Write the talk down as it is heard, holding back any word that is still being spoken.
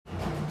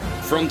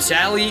From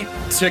Tally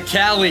to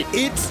Cali,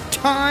 It's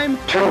time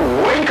to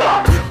wake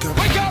up.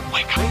 Wake up!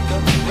 Wake up!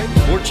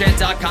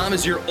 WarChant.com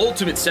is your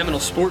ultimate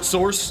Seminole sports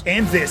source.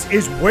 And this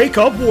is Wake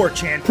Up War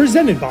Chant,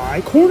 presented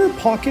by Corner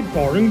Pocket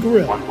Bar and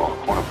Grill. One ball,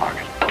 corner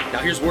pocket. Now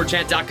here's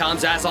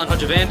WarChant.com's Aslan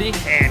Hajavandi.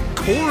 And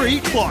Corey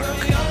Clark.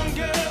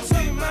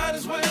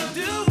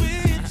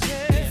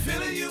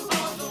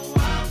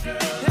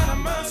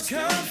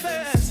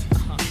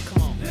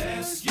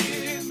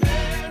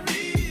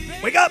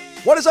 Wake up!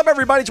 What is up,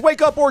 everybody? It's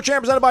Wake Up War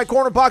Chant, presented by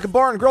Corner Pocket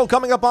Bar and Grill.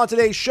 Coming up on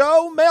today's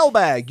show,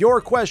 Mailbag. Your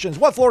questions.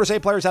 What Florida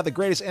State players have the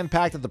greatest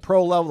impact at the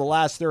pro level the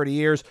last 30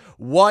 years?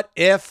 What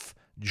if?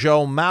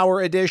 Joe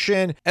Mauer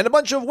edition. And a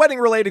bunch of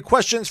wedding-related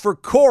questions for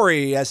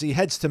Corey as he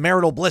heads to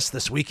marital bliss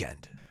this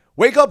weekend.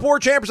 Wake Up War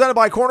Chant, presented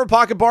by Corner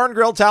Pocket Bar and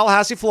Grill,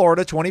 Tallahassee,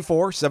 Florida,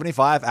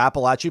 2475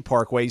 Appalachia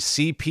Parkway,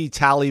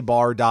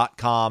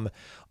 cptallybar.com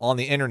on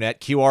the internet.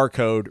 QR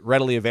code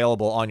readily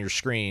available on your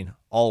screen,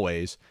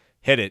 always.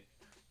 Hit it.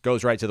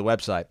 Goes right to the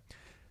website.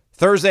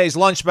 Thursday's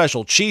lunch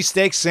special,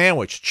 cheesesteak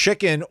sandwich,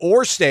 chicken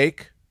or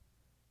steak.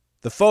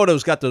 The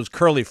photo's got those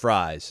curly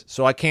fries,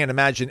 so I can't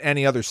imagine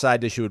any other side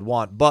dish you would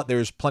want, but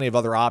there's plenty of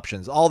other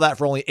options. All that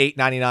for only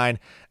 $8.99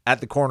 at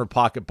the Corner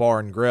Pocket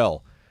Bar and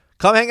Grill.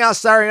 Come hang out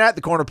Saturday night at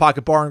the Corner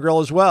Pocket Bar and Grill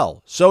as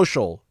well.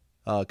 Social,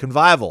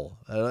 convivial.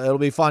 It'll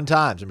be fun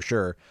times, I'm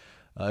sure,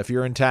 if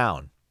you're in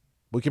town.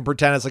 We can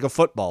pretend it's like a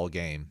football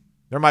game.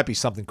 There might be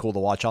something cool to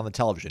watch on the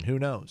television. Who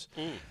knows?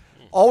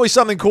 Always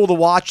something cool to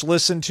watch,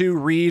 listen to,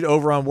 read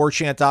over on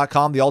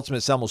warchant.com, the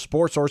ultimate Seminole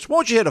sports source.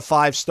 Won't you hit a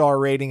 5-star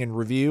rating and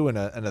review and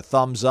a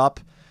thumbs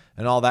up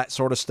and all that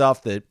sort of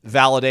stuff that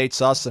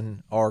validates us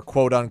and our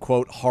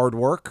quote-unquote hard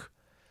work?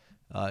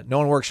 No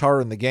one works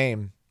harder in the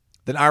game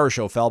than Irish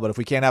O'Fell, but if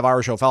we can't have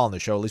Irish O'Fell on the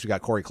show, at least we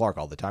got Corey Clark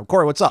all the time.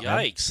 Corey, what's up, man?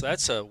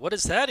 Yikes, what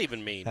does that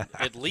even mean?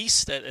 At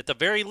the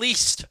very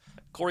least,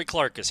 Corey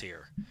Clark is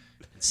here.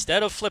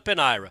 Instead of flipping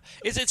Ira.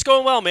 It's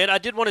going well, man. I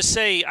did want to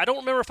say, I don't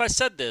remember if I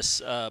said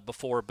this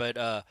before, but,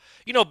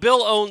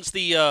 Bill owns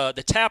the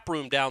tap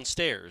room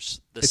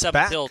downstairs, the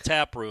Seventh Hill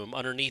tap room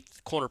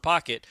underneath Corner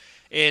Pocket.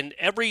 And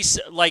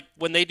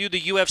when they do the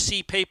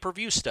UFC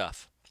pay-per-view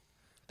stuff,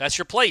 that's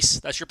your place.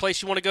 That's your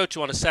place you want to go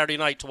to on a Saturday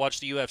night to watch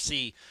the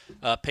UFC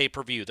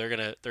pay-per-view.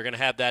 They're gonna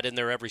have that in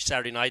there every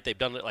Saturday night. They've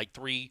done it like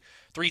three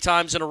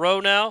times in a row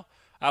now.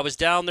 I was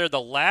down there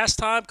the last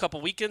time, a couple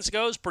weekends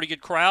ago. It was a pretty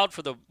good crowd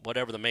for the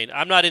main.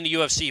 I'm not into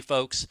UFC,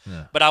 folks,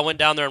 but I went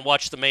down there and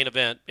watched the main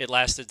event. It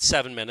lasted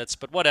 7 minutes,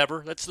 but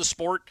whatever. That's the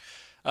sport.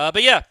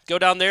 But yeah, go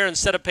down there.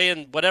 Instead of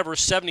paying whatever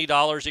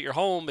 $70 at your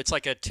home, it's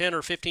like a $10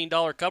 or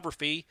 $15 cover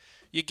fee.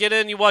 You get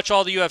in, you watch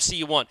all the UFC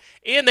you want.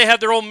 And they have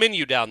their own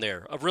menu down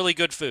there of really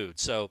good food.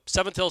 So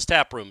Seventh Hills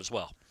Tap Room as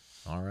well.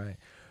 All right.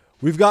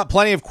 We've got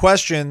plenty of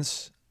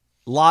questions,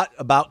 a lot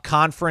about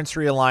conference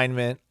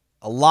realignment,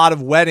 a lot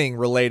of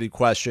wedding-related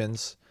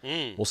questions.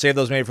 We'll save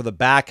those maybe for the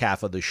back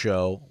half of the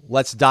show.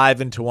 Let's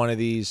dive into one of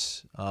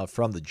these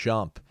from the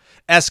jump.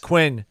 S.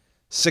 Quinn,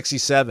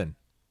 67.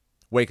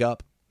 Wake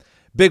up.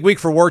 Big week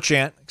for War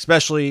Chant,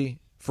 especially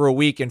for a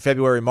week in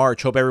February,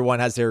 March. Hope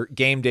everyone has their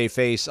game day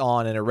face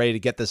on and are ready to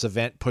get this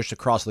event pushed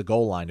across the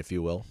goal line, if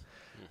you will.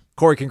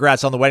 Corey,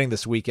 congrats on the wedding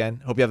this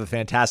weekend. Hope you have a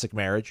fantastic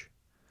marriage.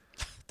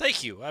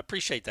 Thank you. I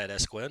appreciate that,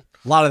 S. Quinn.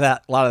 A lot of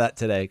that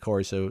today,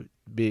 Corey, so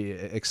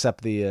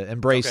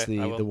embrace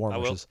the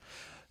warm wishes.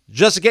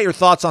 Just to get your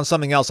thoughts on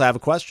something else, I have a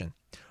question.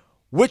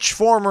 Which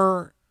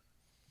former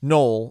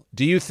Nole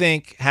do you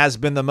think has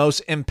been the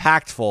most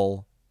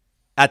impactful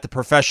at the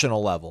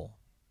professional level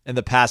in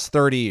the past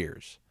 30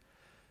 years?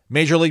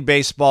 Major League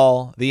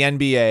Baseball, the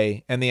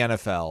NBA, and the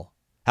NFL.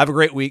 Have a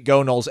great week.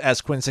 Go Noles.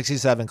 S. Quinn,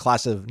 67,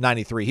 class of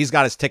 93. He's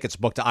got his tickets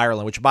booked to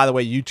Ireland, which, by the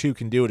way, you too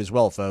can do it as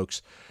well,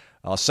 folks.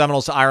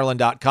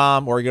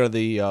 Seminolesireland.com, or you go to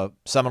the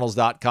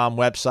Seminoles.com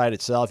website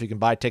itself. You can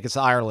buy tickets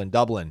to Ireland,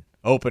 Dublin,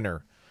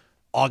 opener,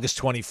 August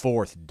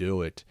 24th.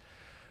 Do it.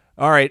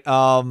 All right.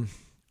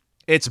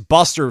 It's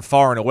Buster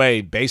far and away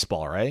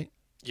baseball, right?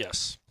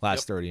 Yes.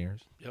 Last 30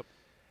 years. Yep.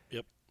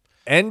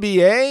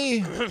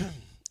 NBA?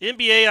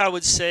 NBA, I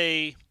would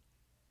say.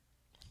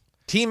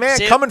 T-Man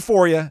coming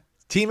for you.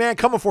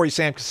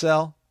 Sam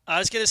Cassell. I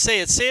was going to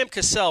say it's Sam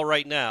Cassell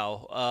right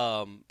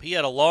now. He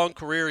had a long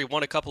career. He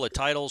won a couple of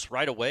titles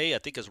right away. I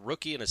think as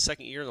rookie in his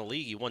second year in the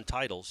league, he won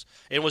titles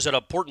and was an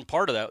important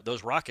part of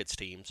those Rockets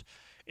teams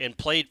and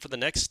played for the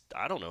next,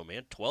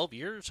 12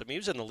 years. I mean, he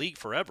was in the league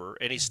forever,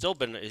 and he's still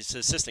been his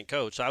assistant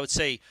coach. So I would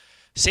say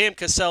Sam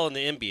Cassell in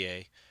the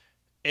NBA.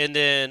 And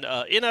then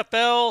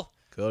NFL.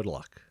 Good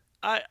luck.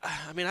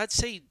 I'd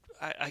say,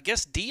 I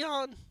guess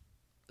Dion.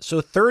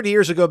 So 30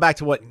 years ago, back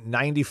to what,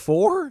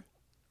 94?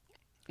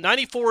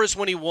 94 is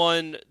when he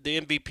won the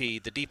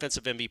MVP, the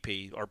defensive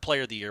MVP, or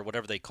player of the year,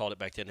 whatever they called it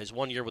back then. His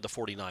 1 year with the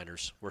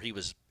 49ers, where he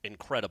was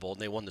incredible,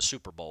 and they won the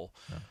Super Bowl.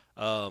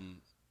 Yeah.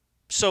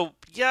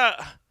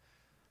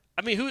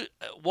 Who?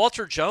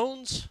 Walter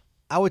Jones?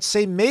 I would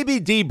say maybe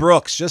D.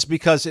 Brooks, just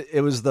because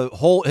it was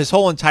his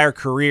whole entire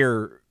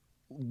career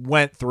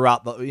went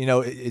throughout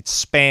it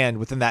spanned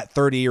within that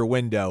 30-year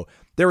window.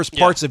 There was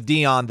parts of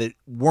Dion that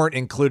weren't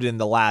included in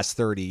the last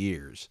 30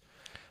 years.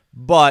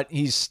 but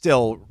he's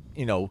still,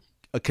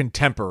 a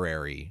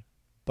contemporary.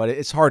 But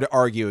it's hard to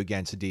argue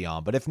against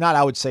Dion. But if not,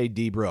 I would say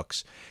D.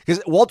 Brooks.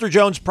 Because Walter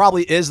Jones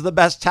probably is the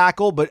best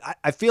tackle, but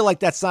I feel like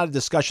that's not a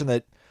discussion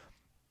that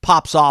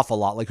pops off a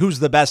lot. Like, who's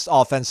the best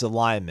offensive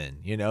lineman?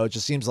 It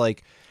just seems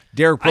like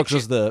Derek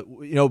Brooks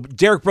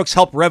Derek Brooks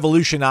helped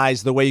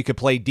revolutionize the way you could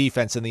play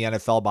defense in the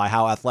NFL by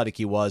how athletic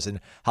he was and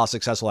how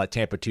successful that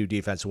Tampa 2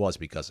 defense was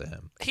because of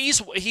him.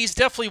 He's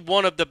definitely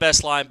one of the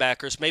best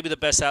linebackers, maybe the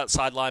best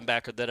outside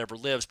linebacker that ever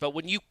lives. But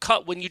when you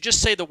just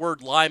say the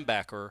word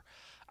linebacker,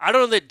 I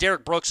don't know that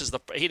Derek Brooks is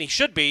and he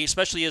should be,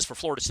 especially is for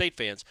Florida State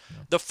fans,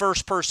 the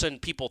first person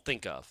people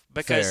think of.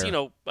 Because,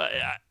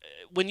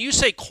 when you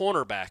say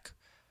cornerback,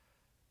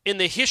 in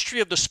the history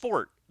of the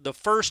sport, the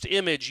first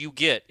image you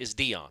get is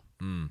Dion.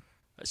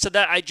 So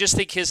that I just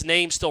think his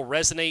name still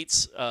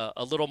resonates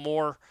a little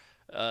more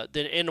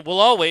and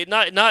will always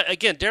not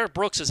again. Derek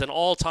Brooks is an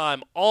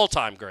all-time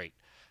great.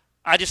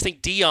 I just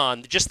think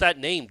Dion, just that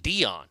name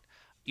Dion,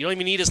 you don't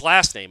even need his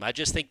last name. I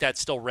just think that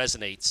still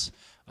resonates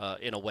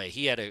in a way.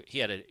 He had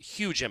a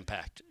huge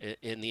impact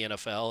in the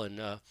NFL,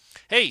 and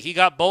hey, he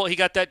got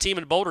that team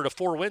in Boulder to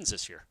 4 wins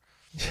this year.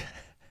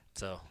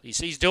 So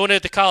he's doing it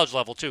at the college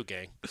level too,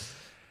 gang.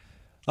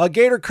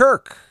 Gator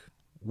Kirk,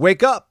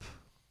 wake up.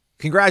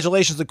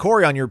 Congratulations to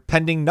Corey on your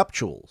pending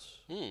nuptials.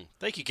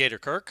 Thank you, Gator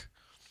Kirk.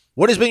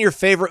 What has been your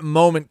favorite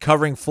moment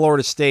covering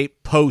Florida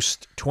State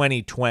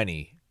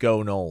post-2020?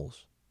 Go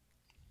Noles.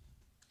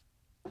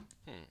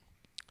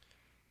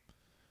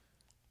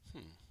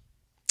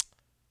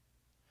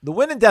 The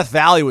win in Death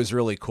Valley was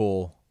really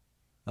cool.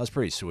 That was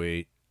pretty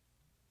sweet.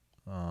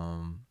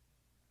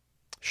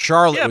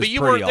 Charlotte was but you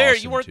pretty weren't there.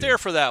 awesome, You weren't too. there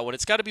for that one.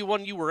 It's got to be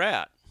one you were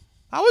at.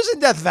 I was in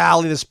Death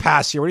Valley this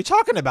past year. What are you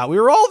talking about? We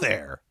were all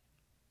there.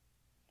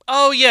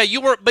 Oh yeah,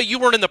 you weren't, but you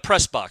weren't in the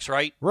press box,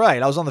 right?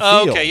 Right, I was on the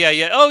field. Okay,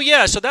 yeah. Oh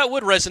yeah, so that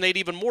would resonate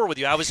even more with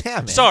you. I was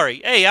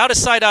sorry. Hey, out of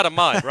sight, out of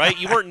mind, right?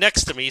 You weren't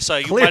next to me, so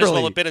you might as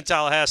well have been in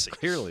Tallahassee.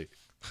 Clearly.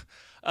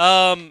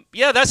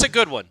 Yeah, that's a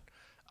good one.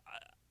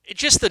 It's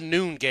just the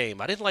noon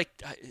game. I didn't like.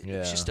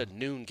 It's just a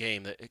noon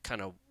game that it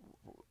kind of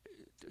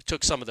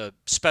took some of the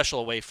special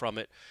away from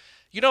it.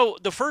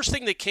 The first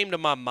thing that came to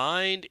my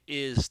mind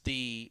is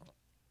the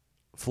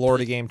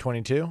Florida game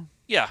 22.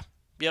 Yeah.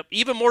 Yep.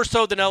 Even more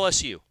so than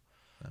LSU.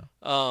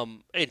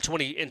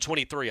 In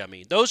 23, I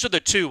mean. Those are the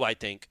two, I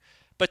think.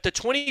 But the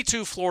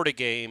 22 Florida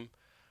game,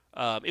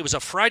 it was a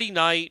Friday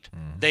night.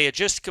 They had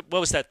just, what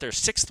was that, their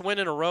 6th win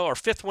in a row or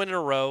 5th win in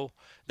a row.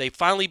 They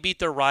finally beat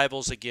their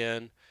rivals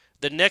again.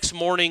 The next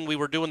morning, we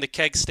were doing the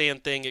keg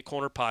stand thing at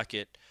Corner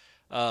Pocket.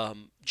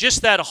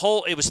 Just that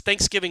whole, it was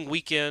Thanksgiving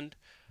weekend.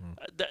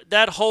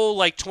 That whole,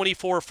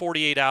 24,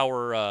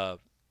 48-hour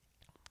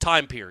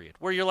time period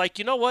where you're like,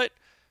 you know what?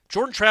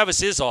 Jordan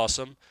Travis is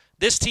awesome.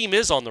 This team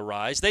is on the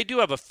rise. They do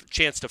have a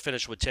chance to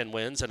finish with 10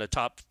 wins and a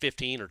top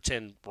 15 or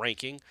 10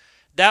 ranking.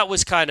 That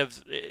was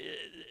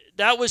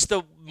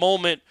the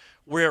moment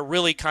where it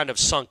really kind of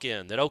sunk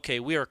in that, okay,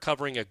 we are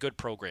covering a good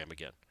program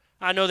again.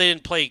 I know they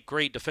didn't play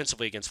great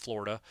defensively against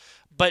Florida,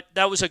 but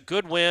that was a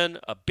good win,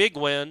 a big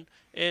win,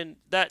 and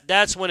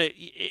that's when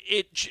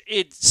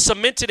it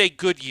cemented a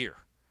good year.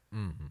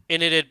 Mm-hmm.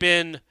 And it had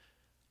been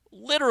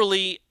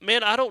literally,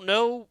 man, I don't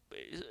know,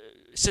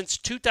 since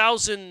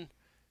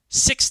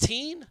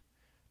 2016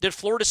 that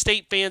Florida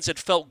State fans had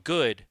felt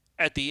good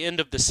at the end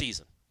of the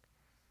season.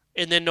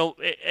 And then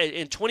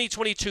in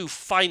 2022,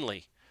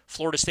 finally,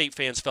 Florida State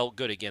fans felt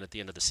good again at the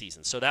end of the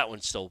season. So that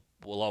one still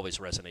will always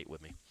resonate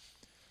with me.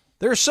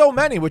 There's so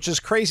many, which is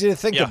crazy to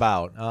think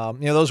about.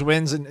 Those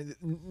wins and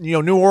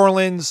New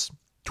Orleans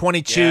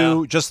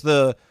 22, just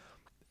that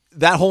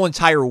whole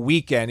entire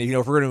weekend.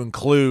 If we're going to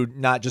include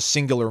not just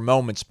singular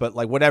moments, but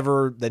like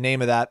whatever the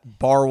name of that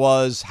bar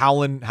was,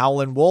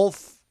 Howlin'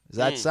 Wolf. Does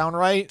that sound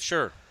right?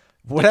 Sure.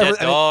 Whatever.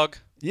 Dead dog.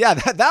 Yeah,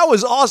 that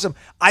was awesome.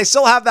 I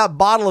still have that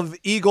bottle of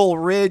Eagle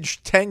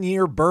Ridge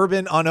 10-year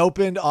bourbon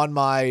unopened on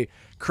my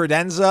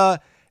credenza.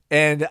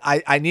 And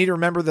I need to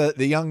remember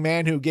the young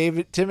man who gave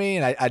it to me,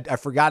 and I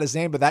forgot his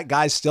name, but that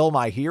guy's still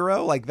my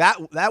hero. Like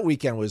that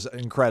weekend was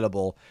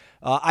incredible.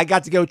 I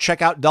got to go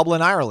check out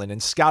Dublin, Ireland,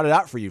 and scout it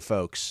out for you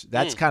folks.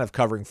 That's kind of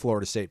covering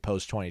Florida State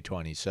post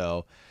 2020.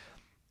 So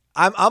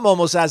I'm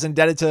almost as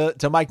indebted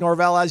to Mike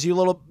Norvell as you a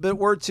little bit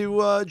were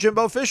to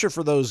Jimbo Fisher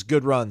for those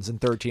good runs in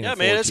 13 and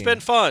 14. Yeah, man, it's been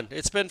fun.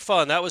 It's been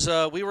fun. That was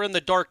we were in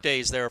the dark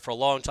days there for a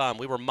long time.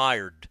 We were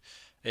mired,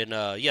 and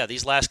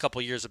these last couple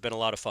of years have been a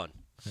lot of fun.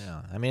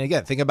 Yeah, I mean,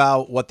 again, think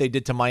about what they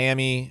did to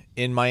Miami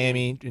in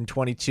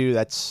 22.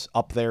 That's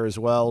up there as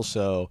well.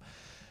 So,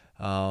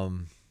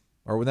 22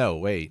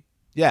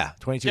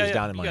 is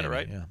down in Miami. Got it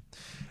right. Yeah.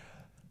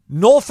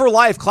 Knoll for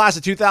Life, class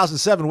of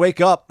 2007. Wake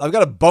up! I've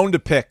got a bone to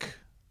pick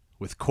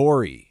with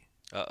Corey.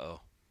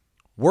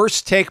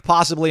 Worst take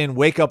possibly in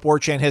Wake Up War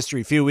Chant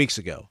history a few weeks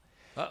ago.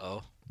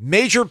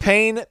 Major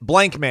Pain,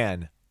 Blank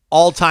Man,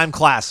 all-time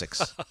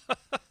classics.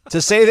 To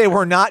say they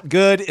were not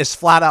good is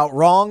flat out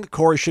wrong.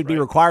 Corey should be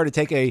required to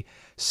take a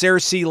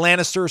Cersei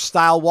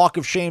Lannister-style walk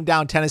of shame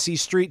down Tennessee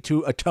Street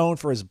to atone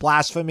for his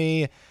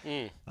blasphemy.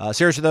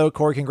 Seriously, though,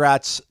 Corey,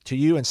 congrats to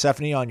you and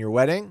Stephanie on your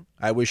wedding.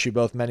 I wish you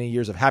both many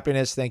years of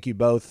happiness. Thank you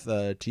both,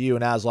 to you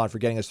and Aslan, for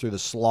getting us through the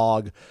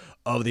slog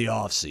of the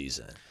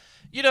offseason.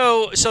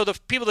 So the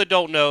people that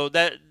don't know,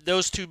 that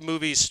those two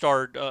movies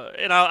starred,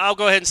 and I'll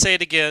go ahead and say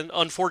it again,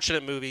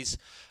 unfortunate movies,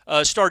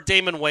 starred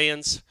Damon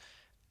Wayans.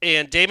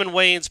 And Damon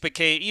Wayans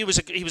he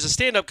was a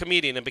stand-up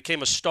comedian and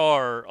became a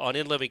star on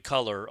In Living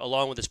Color,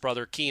 along with his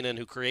brother Keenan,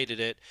 who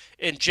created it,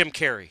 and Jim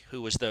Carrey,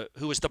 who was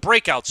the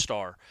breakout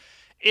star.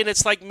 And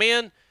it's like,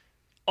 man,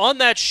 on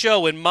that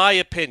show, in my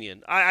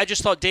opinion, I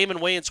just thought Damon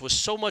Wayans was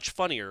so much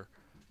funnier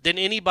than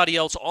anybody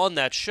else on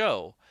that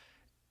show.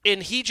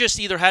 And he just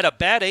either had a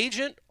bad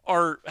agent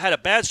or had a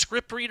bad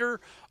script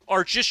reader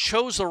or just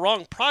chose the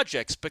wrong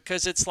projects,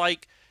 because it's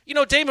like,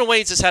 Damon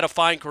Wayans has had a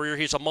fine career.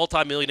 He's a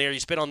multimillionaire.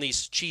 He's been on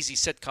these cheesy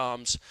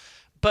sitcoms.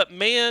 But,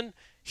 man,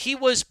 he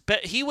was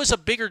a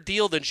bigger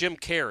deal than Jim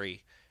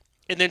Carrey.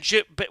 And then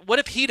but what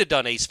if he'd have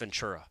done Ace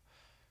Ventura?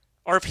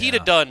 Or if he'd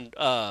have done,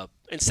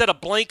 instead of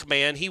Blank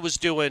Man, he was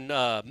doing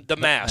The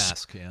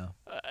Mask.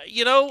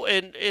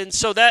 And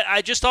so that,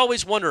 I just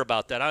always wonder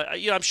about that.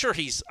 I'm sure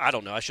I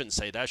don't know. I shouldn't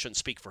say that. I shouldn't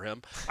speak for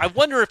him. I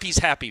wonder if he's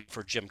happy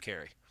for Jim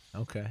Carrey.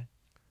 Okay.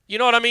 You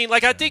know what I mean?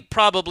 Like, I think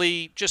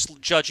probably just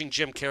judging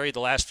Jim Carrey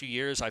the last few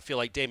years, I feel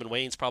like Damon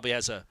Wayans probably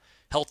has a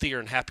healthier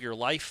and happier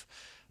life.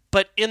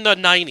 But in the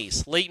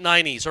 90s, late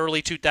 90s,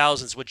 early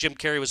 2000s, when Jim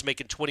Carrey was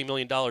making $20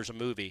 million a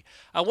movie,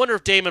 I wonder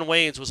if Damon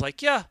Wayans was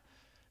like, yeah,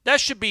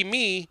 that should be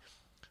me,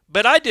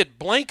 but I did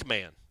Blank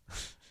Man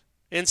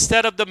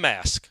instead of The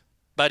Mask.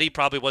 But he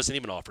probably wasn't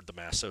even offered The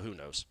Mask, so who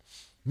knows?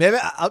 Maybe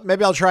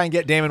I'll try and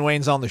get Damon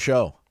Wayans on the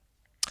show.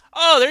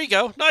 Oh, there you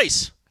go.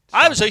 Nice.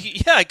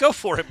 Go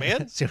for it,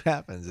 man. See what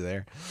happens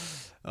there.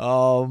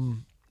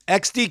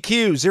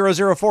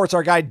 XDQ004, it's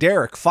our guy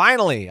Derek.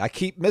 Finally, I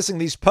keep missing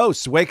these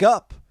posts. Wake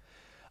up.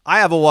 I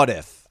have a what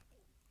if.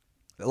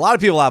 A lot of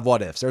people have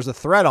what ifs. There's a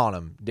thread on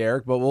them,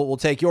 Derek, but we'll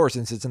take yours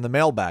since it's in the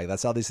mailbag.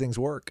 That's how these things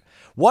work.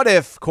 What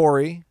if,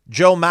 Corey,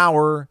 Joe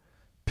Mauer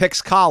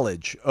picks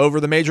college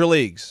over the major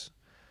leagues?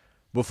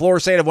 Will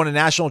Florida State have won a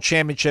national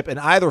championship in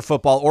either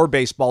football or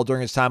baseball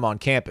during its time on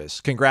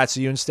campus? Congrats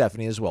to you and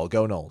Stephanie as well.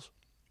 Go Noles.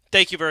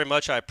 Thank you very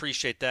much. I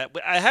appreciate that.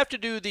 I have to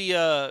do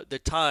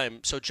the time.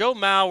 So Joe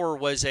Mauer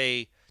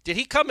did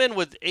he come in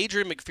with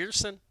Adrian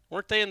McPherson?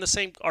 Weren't they in the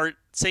same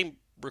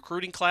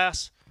recruiting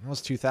class? That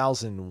was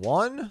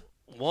 2001?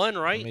 One,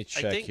 right? Let me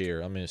check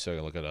here. I'm going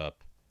to look it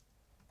up.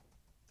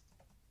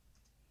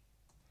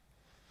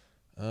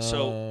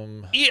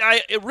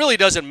 It really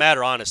doesn't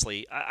matter,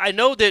 honestly. I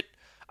know that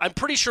I'm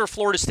pretty sure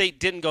Florida State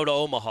didn't go to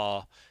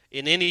Omaha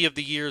in any of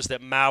the years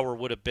that Mauer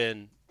would have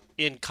been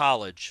in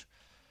college.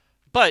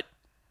 But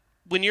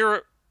when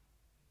you're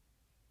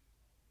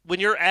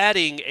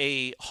adding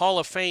a Hall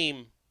of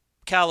Fame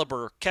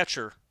caliber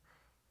catcher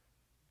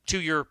to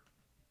your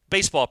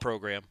baseball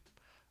program,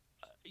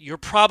 you're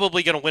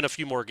probably going to win a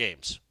few more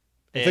games.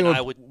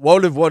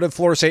 What if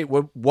Florida State?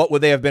 What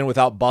would they have been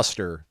without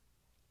Buster?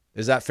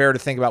 Is that fair to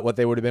think about what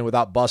they would have been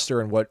without Buster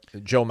and what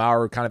Joe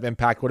Mauer kind of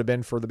impact would have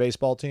been for the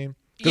baseball team?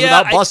 Because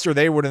without Buster,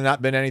 they would have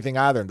not been anything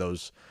either in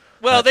those.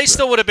 Well, they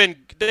still would have been.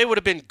 They would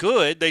have been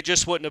good. They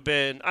just wouldn't have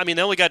been. I mean,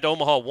 they only got to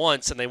Omaha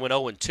once, and they went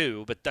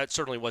 0-2. But that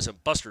certainly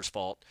wasn't Buster's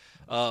fault.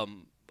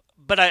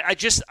 But I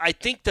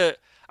think the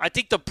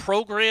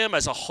program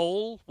as a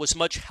whole was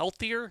much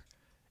healthier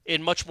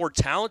and much more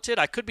talented.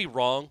 I could be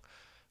wrong.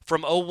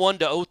 From 2001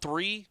 to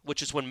 2003,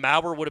 which is when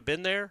Mauer would have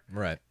been there.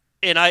 Right.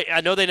 And I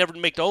know they never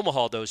make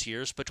Omaha those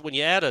years, but when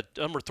you add a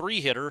number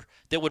 3 hitter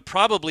that would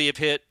probably have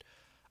hit,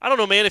 I don't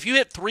know, man, if you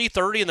hit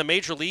 330 in the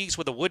major leagues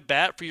with a wood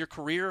bat for your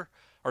career,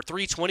 or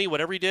 320,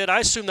 whatever he did, I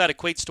assume that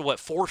equates to,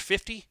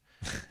 450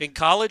 in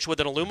college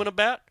with an aluminum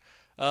bat?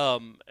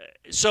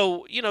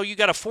 So, you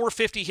got a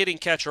 450 hitting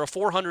catcher, a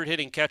 400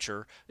 hitting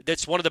catcher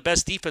that's one of the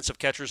best defensive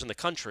catchers in the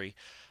country.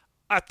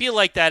 I feel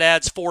like that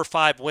adds 4 or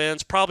 5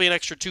 wins, probably an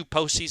extra 2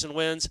 postseason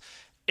wins.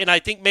 And I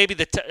think maybe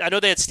I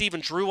know they had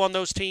Stephen Drew on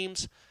those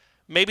teams.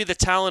 Maybe the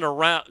talent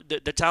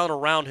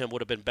around him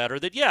would have been better.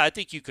 I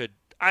think you could.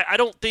 I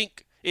don't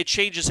think it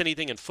changes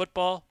anything in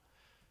football.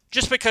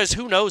 Just because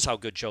who knows how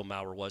good Joe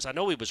Mauer was. I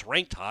know he was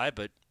ranked high,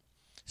 but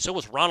so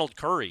was Ronald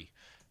Curry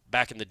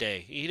back in the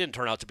day. He didn't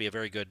turn out to be a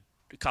very good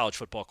college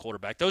football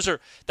quarterback.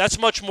 That's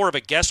much more of a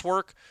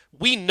guesswork.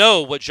 We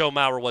know what Joe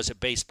Mauer was at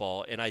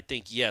baseball, and I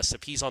think, yes,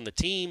 if he's on the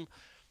team,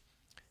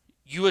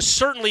 you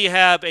certainly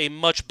have a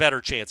much better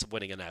chance of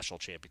winning a national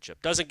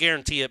championship. Doesn't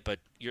guarantee it, but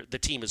the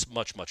team is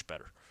much, much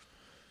better.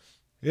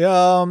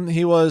 Yeah,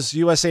 he was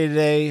USA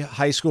Today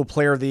High School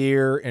Player of the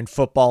Year in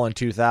football in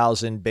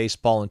 2000,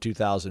 baseball in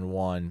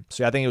 2001.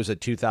 So I think it was a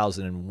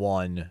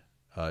 2001.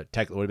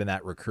 Technically would have been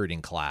that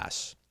recruiting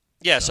class.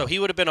 Yeah, so he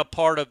would have been a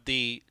part of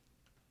the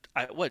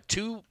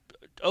 02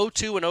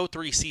 and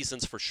 03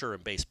 seasons for sure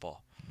in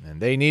baseball. And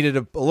they needed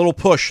a little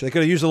push. They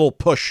could have used a little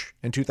push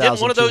in 2002.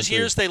 In one of those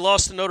years, they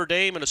lost to Notre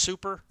Dame in a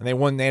Super. And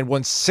they had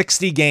won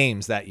 60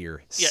 games that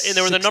year. Yeah, and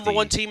they were the number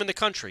one team in the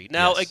country.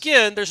 Now,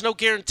 again, there's no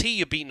guarantee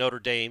you beat Notre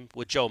Dame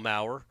with Joe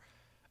Mauer.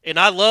 And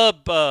I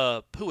love,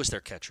 who was their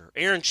catcher?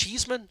 Aaron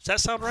Cheeseman? Does that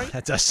sound right?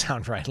 That does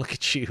sound right. Look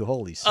at you.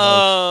 Holy smokes.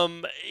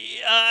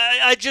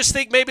 I just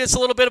think maybe it's a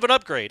little bit of an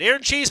upgrade.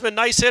 Aaron Cheeseman,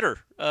 nice hitter.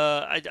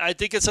 I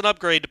think it's an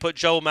upgrade to put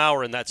Joe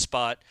Mauer in that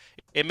spot.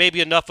 It may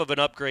be enough of an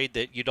upgrade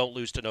that you don't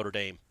lose to Notre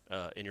Dame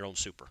in your own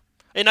Super.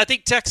 And I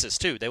think Texas,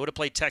 too. They would have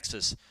played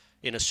Texas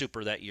in a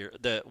Super that year,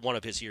 one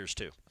of his years,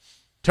 too.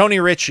 Tony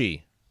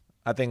Ritchie,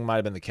 I think, might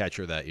have been the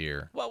catcher that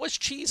year. Well, it was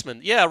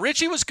Cheeseman. Yeah,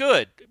 Ritchie was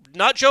good.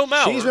 Not Joe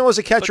Mauer. Cheeseman was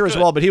a catcher as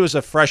well, but he was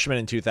a freshman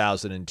in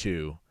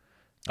 2002.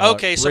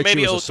 Okay, so Ritchie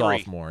maybe was 03. a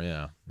sophomore,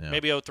 yeah.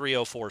 Maybe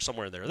 03, 04,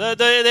 somewhere in there.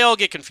 They all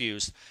get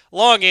confused.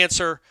 Long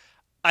answer,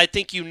 I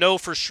think you know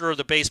for sure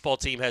the baseball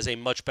team has a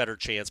much better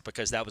chance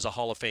because that was a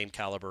Hall of Fame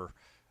caliber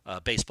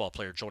baseball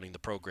player joining the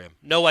program.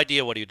 No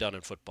idea what he'd done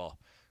in football.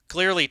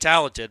 Clearly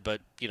talented,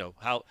 but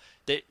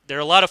there are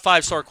a lot of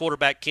five-star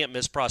quarterback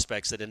can't-miss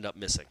prospects that end up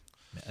missing.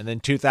 And then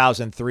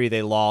 2003,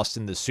 they lost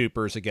in the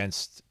Supers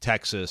against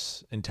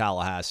Texas in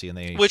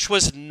Tallahassee, which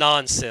was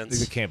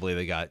nonsense. I can't believe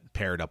they got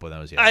paired up with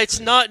those. It's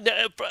not.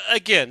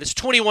 Again, it's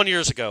 21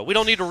 years ago. We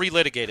don't need to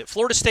relitigate it.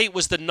 Florida State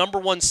was the number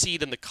one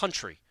seed in the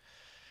country,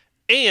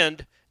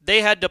 and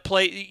they had to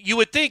play. You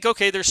would think,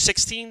 okay, there's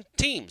 16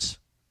 teams,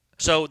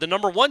 so the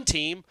number one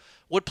team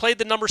would play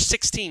the number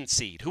 16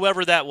 seed,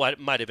 whoever that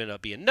might have ended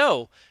up being.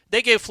 No,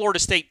 they gave Florida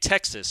State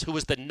Texas, who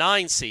was the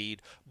 9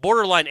 seed,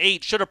 borderline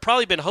 8, should have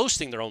probably been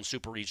hosting their own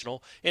super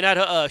regional, and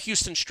at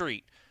Houston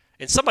Street.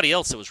 And somebody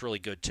else that was really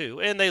good, too.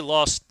 And they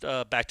lost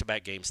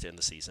back-to-back games to end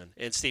the season.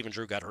 And Stephen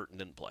Drew got hurt and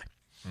didn't play.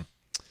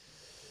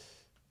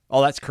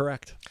 Oh, that's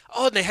correct.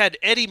 Oh, and they had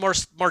Eddie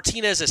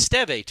Martinez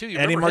Esteve, too. You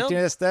remember him? Eddie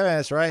Martinez Esteve,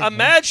 that's right.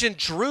 Imagine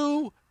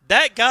Drew,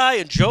 that guy,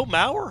 and Joe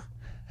Mauer.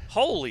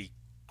 Holy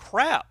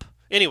crap.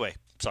 Anyway.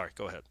 Sorry,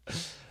 go ahead.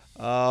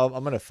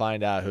 I'm going to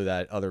find out who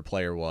that other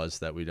player was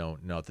that we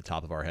don't know at the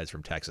top of our heads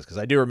from Texas, because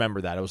I do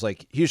remember that. It was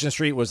like Houston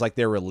Street was like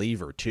their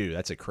reliever, too.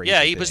 That's a crazy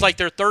he thing. was like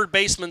their third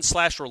baseman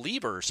 /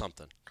 reliever or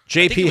something.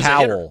 J.P.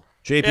 Howell.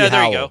 J.P. Howell.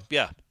 There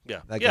you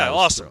go. Yeah,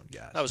 awesome.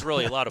 That was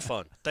really a lot of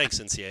fun. Thanks,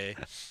 NCAA.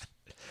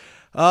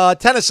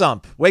 Tennis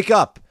ump, wake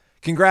up.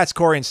 Congrats,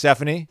 Corey and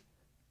Stephanie.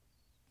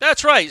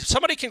 That's right.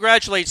 Somebody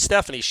congratulate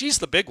Stephanie. She's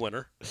the big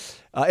winner.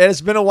 It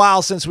has been a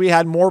while since we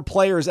had more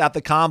players at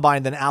the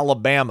Combine than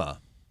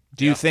Alabama.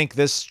 Do you think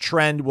this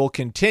trend will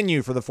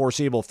continue for the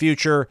foreseeable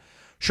future?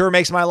 Sure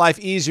makes my life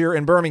easier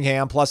in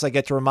Birmingham. Plus, I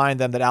get to remind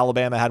them that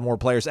Alabama had more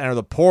players enter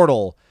the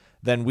portal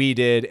than we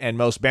did, and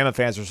most Bama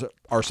fans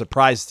are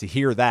surprised to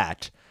hear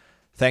that.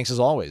 Thanks as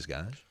always,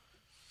 guys.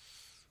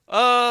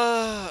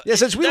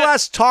 Since we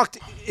last talked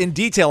in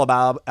detail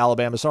about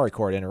Alabama, sorry,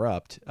 Corey, to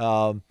interrupt.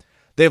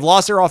 They've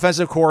lost their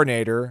offensive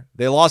coordinator.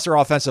 They lost their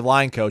offensive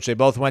line coach. They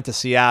both went to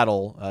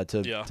Seattle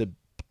to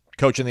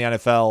coach in the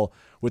NFL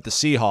with the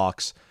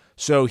Seahawks.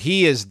 So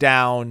he is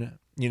down,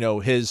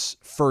 his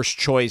first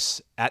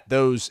choice at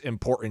those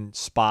important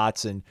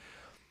spots. And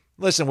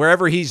listen,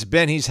 wherever he's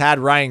been, he's had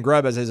Ryan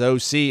Grubb as his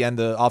OC, and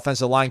the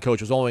offensive line coach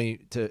was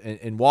only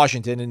in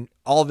Washington. And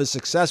all of his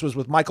success was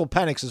with Michael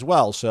Penix as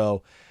well.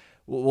 So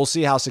we'll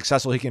see how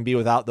successful he can be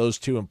without those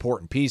two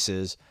important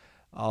pieces.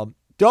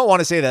 Don't want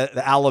to say that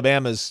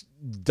Alabama's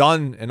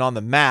done and on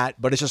the mat,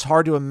 but it's just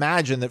hard to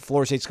imagine that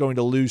Florida State's going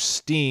to lose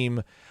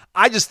steam.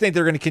 I just think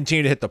they're going to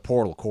continue to hit the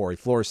portal, Corey.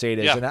 Florida State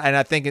is. Yeah. And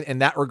I think in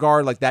that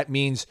regard, like that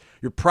means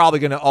you're probably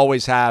going to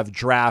always have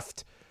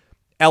draft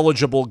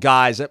eligible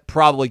guys that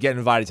probably get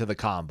invited to the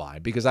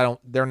Combine, because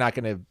they're not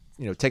going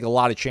to take a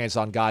lot of chances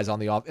on guys on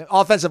the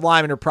offensive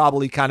linemen are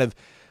probably kind of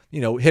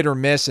hit or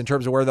miss in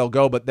terms of where they'll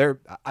go, but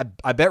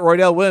I bet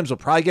Roydell Williams will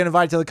probably get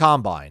invited to the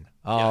Combine.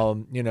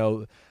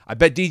 I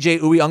bet DJ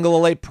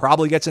Uiagalelei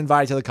probably gets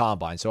invited to the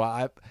Combine. So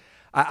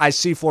I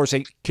see Florida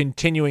State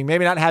continuing,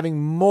 maybe not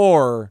having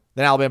more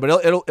than Alabama,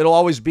 but it'll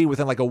always be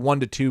within like a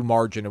 1-2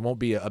 margin. It won't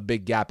be a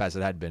big gap as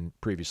it had been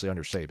previously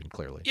under Saban,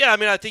 clearly. Yeah, I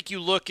mean, I think you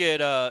look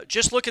at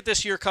just look at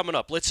this year coming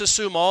up. Let's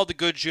assume all the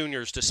good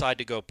juniors decide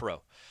to go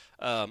pro.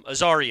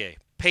 Azarie,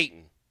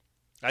 Peyton,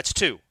 that's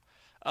 2.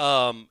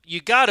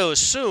 You got to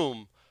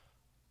assume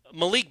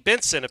Malik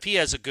Benson, if he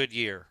has a good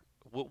year,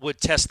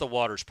 would test the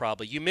waters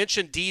probably. You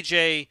mentioned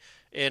DJ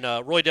and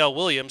Roydell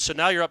Williams, so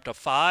now you're up to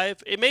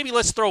 5. And maybe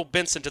let's throw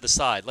Benson to the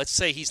side. Let's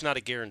say he's not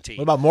a guarantee.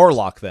 What about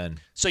Morlock then?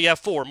 So you have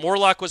 4.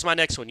 Morlock was my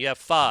next one. You have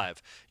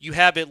 5. You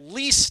have at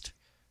least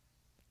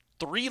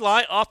 3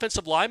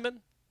 offensive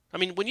linemen. I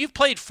mean, when you've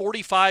played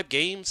 45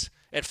 games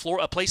at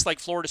a place like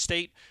Florida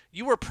State,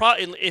 you were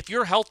if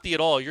you're healthy at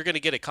all, you're going to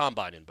get a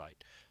Combine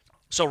invite.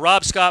 So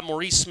Rob Scott,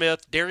 Maurice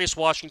Smith, Darius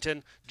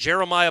Washington,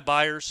 Jeremiah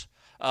Byers,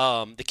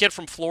 the kid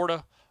from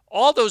Florida,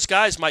 all those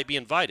guys might be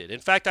invited. In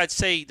fact, I'd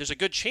say there's a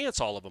good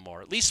chance all of them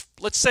are. At least,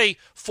 let's say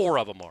 4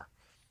 of them are.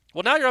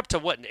 Well, now you're up to,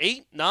 what,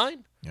 8,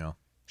 9? Yeah.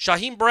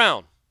 Shaheem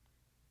Brown,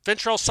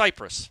 Ventrell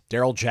Cypress.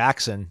 Daryl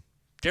Jackson.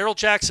 Darrell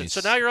Jackson.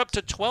 So now you're up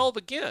to 12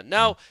 again.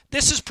 Now,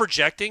 this is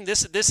projecting.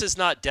 This is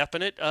not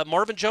definite.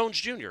 Marvin Jones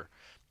Jr.,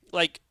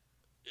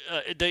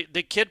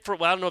 the kid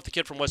from, I don't know if the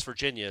kid from West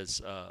Virginia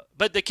is,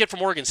 but the kid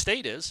from Oregon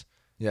State is.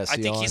 Yes, I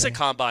think he's a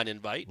combine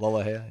invite.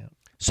 Lola, yeah.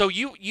 So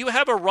you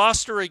have a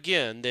roster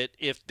again that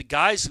if the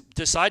guys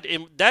decide,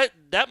 and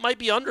that might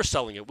be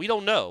underselling it. We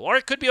don't know. Or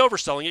it could be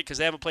overselling it because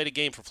they haven't played a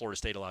game for Florida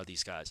State, a lot of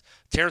these guys.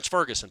 Terrence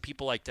Ferguson,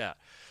 people like that.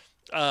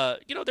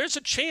 There's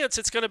a chance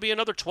it's going to be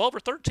another 12 or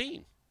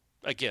 13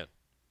 again.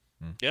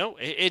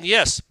 And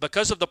yes,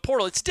 because of the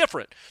portal, it's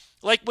different.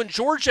 Like when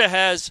Georgia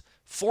has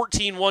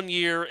 14 one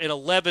year and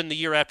 11 the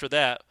year after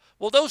that,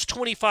 well, those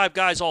 25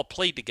 guys all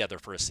played together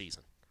for a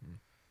season.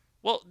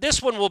 Well,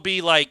 this one will be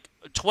like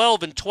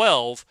 12 and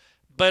 12,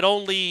 but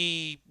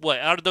only,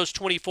 out of those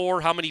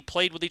 24, how many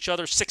played with each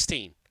other?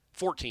 16,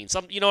 14.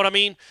 You know what I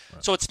mean?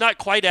 Right. So it's not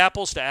quite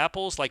apples to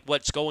apples like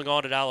what's going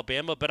on at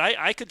Alabama, but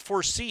I could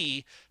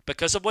foresee,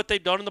 because of what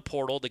they've done in the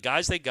portal, the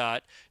guys they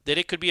got, that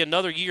it could be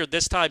another year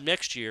this time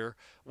next year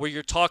where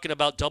you're talking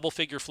about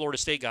double-figure Florida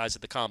State guys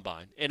at the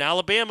Combine. And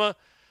Alabama,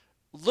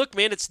 look,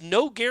 man, it's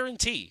no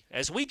guarantee.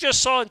 As we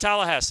just saw in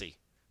Tallahassee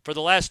for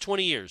the last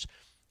 20 years,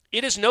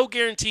 it is no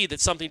guarantee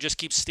that something just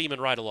keeps steaming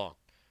right along.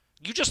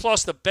 You just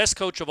lost the best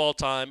coach of all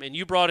time, and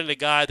you brought in a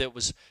guy that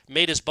was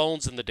made his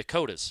bones in the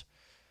Dakotas.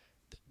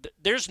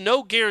 There's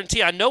no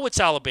guarantee. I know it's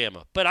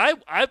Alabama, but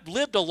I've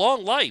lived a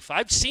long life.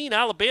 I've seen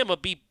Alabama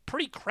be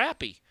pretty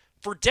crappy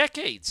for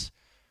decades.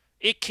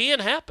 It can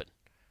happen.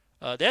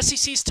 The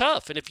SEC's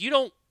tough, and if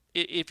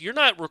you're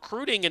not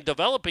recruiting and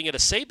developing at a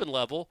Saban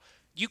level,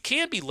 you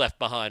can be left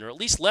behind, or at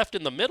least left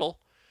in the middle.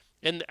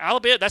 And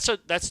Alabama,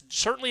 that's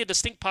certainly a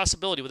distinct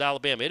possibility with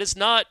Alabama. It is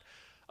not,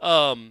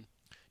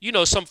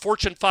 some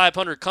Fortune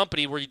 500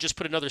 company where you just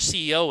put another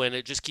CEO in,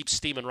 it just keeps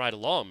steaming right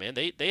along, man.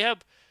 They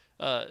have,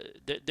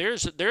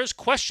 there's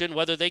question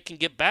whether they can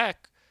get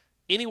back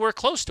anywhere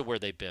close to where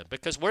they've been,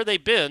 because where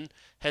they've been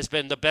has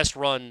been the best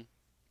run,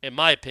 in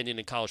my opinion,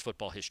 in college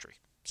football history.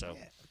 So,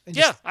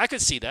 I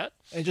could see that.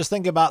 And just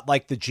think about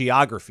like the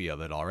geography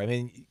of it all. Right? I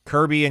mean,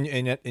 Kirby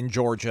in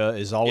Georgia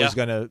is always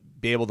going to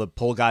be able to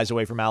pull guys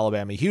away from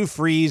Alabama. Hugh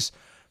Freeze,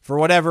 for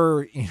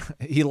whatever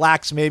he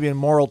lacks maybe in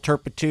moral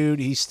turpitude,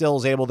 he still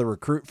is able to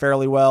recruit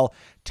fairly well.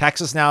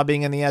 Texas now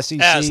being in the SEC.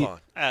 Aslan,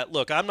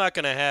 look, I'm not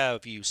going to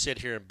have you sit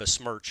here and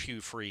besmirch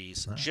Hugh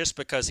Freeze just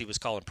because he was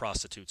calling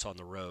prostitutes on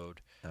the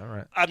road. All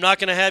right. I'm not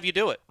going to have you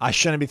do it. I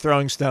shouldn't be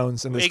throwing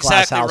stones in this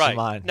exactly glass house right. of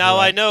mine. Now,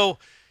 right. I know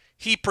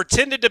he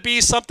pretended to be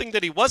something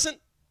that he wasn't,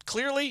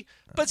 clearly,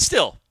 but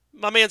still,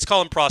 my man's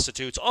calling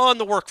prostitutes on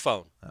the work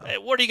phone.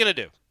 What are you going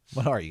to do?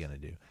 What are you going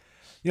to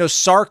do?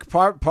 Sark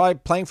probably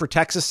playing for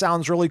Texas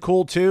sounds really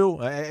cool, too.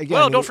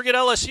 Again, don't forget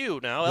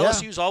LSU now.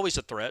 LSU's always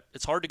a threat.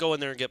 It's hard to go in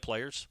there and get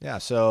players. Yeah,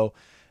 so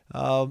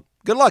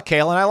good luck,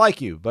 Kalen. I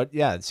like you. But,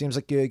 yeah, it seems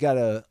like you got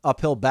an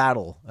uphill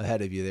battle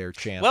ahead of you there,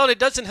 champ. Well, it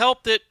doesn't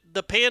help that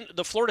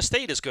the Florida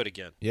State is good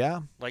again. Yeah.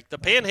 Like, the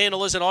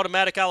Panhandle isn't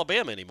automatic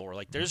Alabama anymore.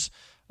 Like, there's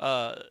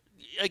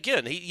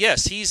again,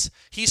 he's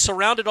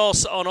surrounded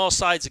on all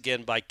sides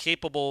again by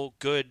capable,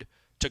 good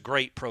to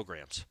great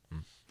programs.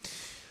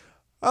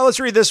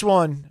 Let's read this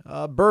one.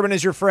 Bourbon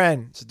is your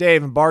friend. It's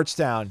Dave in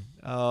Bardstown.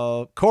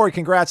 Corey,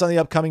 congrats on the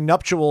upcoming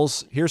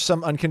nuptials. Here's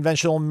some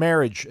unconventional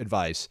marriage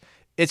advice.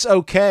 It's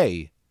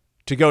okay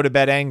to go to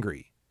bed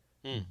angry.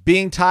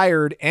 Being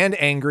tired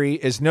and angry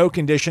is no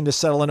condition to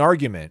settle an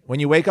argument. When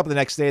you wake up the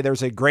next day,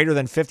 there's a greater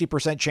than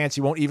 50% chance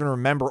you won't even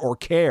remember or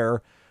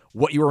care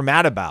what you were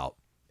mad about.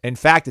 In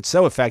fact, it's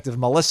so effective,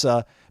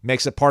 Melissa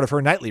makes it part of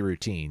her nightly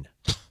routine.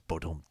 Well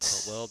done.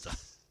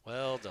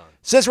 Well done.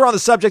 Since we're on the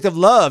subject of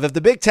love, if the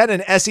Big Ten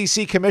and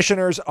SEC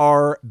commissioners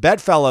are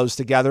bedfellows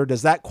together,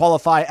 does that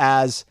qualify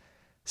as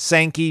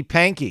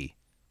Sankey-Panky?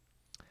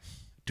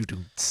 All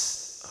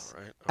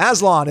right.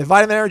 Aslan, if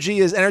vitamin energy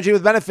is energy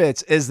with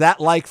benefits, is that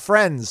like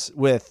friends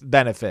with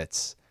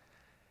benefits?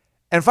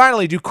 And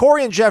finally, do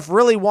Corey and Jeff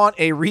really want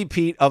a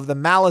repeat of the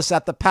Malice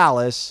at the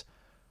Palace,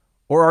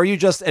 or are you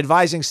just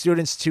advising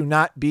students to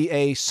not be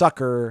a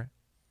sucker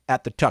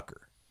at the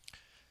Tucker?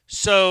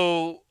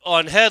 So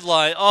on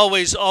headline,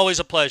 always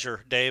a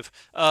pleasure, Dave.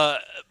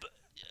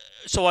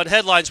 So on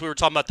headlines, we were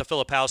talking about the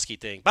Filipowski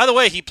thing. By the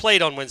way, he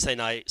played on Wednesday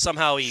night.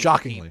 Somehow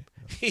shockingly,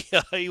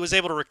 he was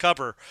able to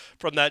recover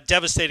from that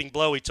devastating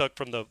blow he took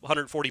from the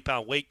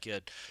 140-pound weight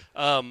kid.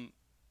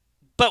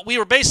 But we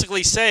were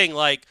basically saying,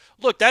 like,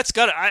 look,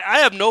 I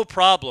have no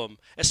problem,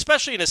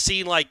 especially in a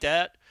scene like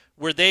that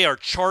where they are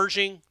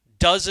charging,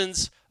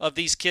 dozens of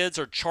these kids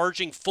are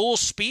charging full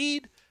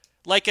speed,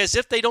 like as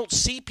if they don't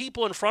see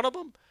people in front of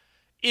them.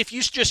 If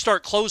you just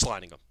start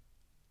clotheslining them,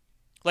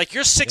 like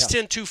you're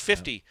 6'10",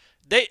 250,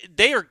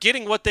 they are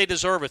getting what they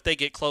deserve if they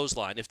get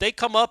clotheslined. If they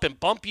come up and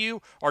bump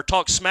you or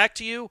talk smack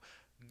to you,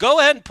 go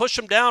ahead and push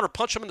them down or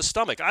punch them in the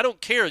stomach. I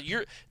don't care.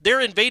 They're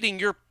invading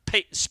your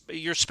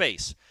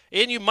space,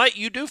 and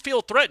you do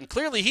feel threatened.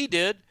 Clearly, he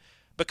did,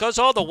 because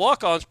all the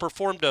walk-ons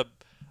performed a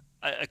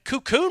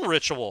cocoon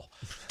ritual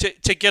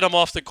to get him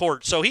off the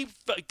court. So he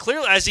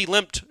clearly, as he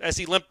limped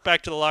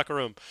back to the locker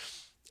room.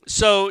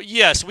 So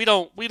yes, we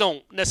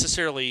don't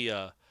necessarily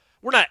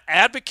we're not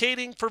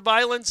advocating for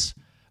violence,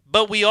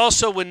 but we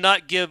also would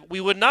not given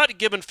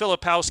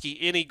Filipowski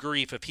any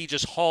grief if he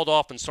just hauled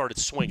off and started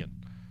swinging.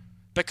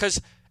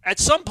 Because at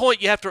some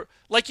point you have to,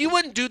 like, you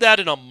wouldn't do that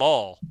in a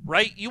mall,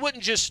 right? You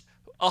wouldn't just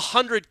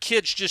 100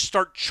 kids just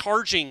start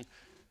charging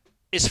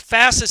as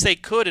fast as they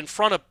could in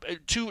front of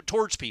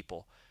towards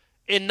people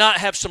and not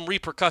have some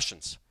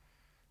repercussions.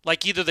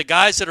 Like either the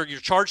guys that you're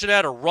charging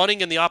at are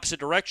running in the opposite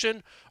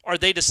direction, or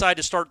they decide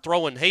to start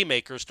throwing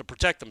haymakers to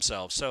protect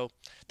themselves. So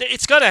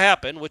it's going to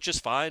happen, which is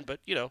fine. But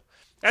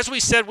as we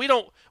said, we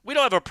don't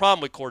have a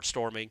problem with court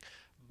storming.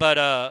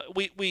 But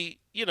we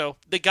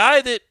the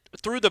guy that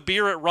threw the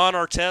beer at Ron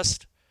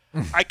Artest,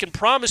 I can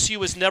promise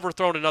you has never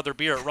thrown another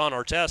beer at Ron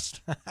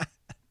Artest.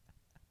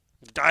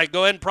 I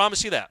go ahead and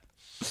promise you that.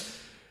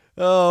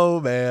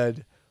 Oh,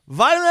 man.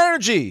 Vitamin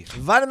Energy.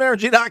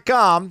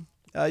 VitaminEnergy.com.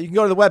 You can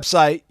go to the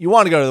website. You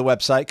want to go to the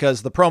website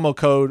because the promo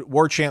code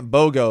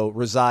WarChampBOGO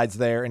resides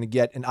there, and you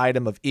get an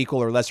item of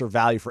equal or lesser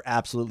value for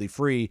absolutely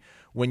free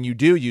when you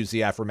do use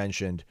the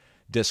aforementioned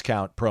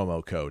discount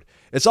promo code.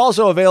 It's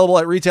also available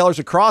at retailers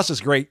across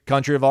this great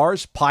country of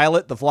ours.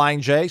 Pilot, the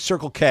Flying J,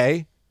 Circle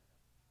K,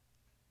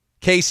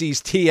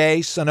 Casey's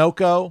TA,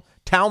 Sunoco,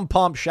 Town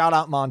Pump, Shout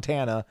Out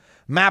Montana,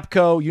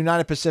 Mapco,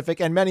 United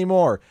Pacific, and many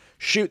more.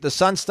 Shoot, the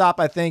Sunstop,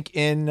 I think,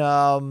 in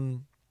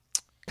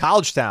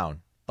Collegetown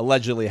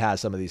allegedly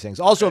has some of these things.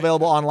 Also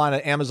available online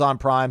at Amazon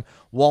Prime,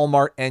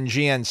 Walmart, and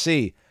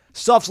GNC.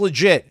 Stuff's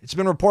legit. It's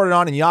been reported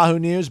on in Yahoo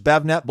News,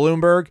 BevNet,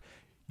 Bloomberg,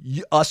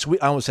 I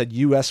almost said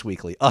US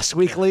Weekly, Us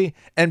Weekly,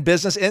 and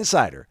Business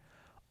Insider.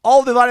 All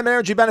of the Vitamin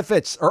Energy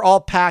benefits are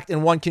all packed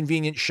in one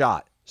convenient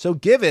shot. So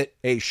give it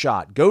a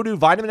shot. Go to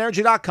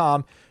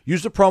vitaminenergy.com.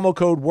 Use the promo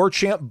code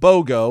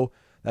WarChampBOGO.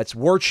 That's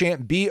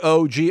WarChamp,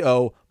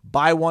 BOGO.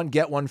 Buy one,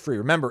 get one free.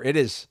 Remember, it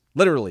is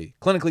literally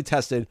clinically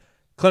tested,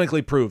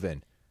 clinically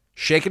proven.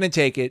 Shake it and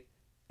take it.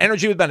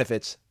 Energy with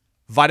benefits.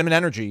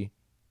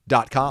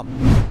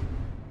 VitaminEnergy.com.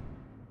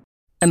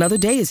 Another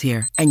day is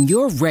here, and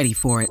you're ready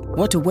for it.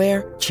 What to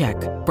wear? Check.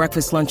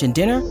 Breakfast, lunch, and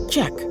dinner?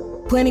 Check.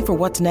 Planning for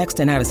what's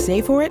next and how to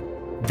save for it?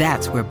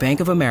 That's where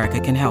Bank of America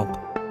can help.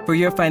 For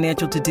your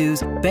financial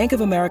to-dos, Bank of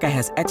America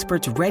has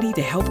experts ready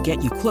to help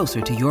get you closer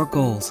to your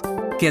goals.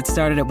 Get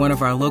started at one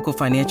of our local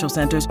financial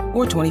centers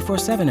or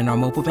 24/7 in our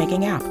mobile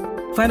banking app.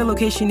 Find a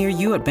location near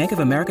you at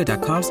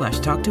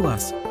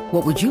bankofamerica.com/talktous.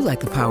 What would you like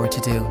the power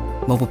to do?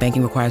 Mobile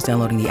banking requires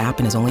downloading the app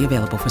and is only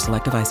available for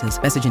select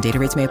devices. Message and data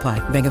rates may apply.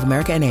 Bank of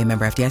America NA,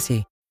 member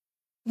FDIC.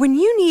 When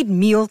you need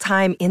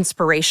mealtime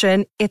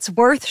inspiration, it's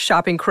worth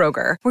shopping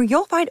Kroger, where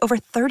you'll find over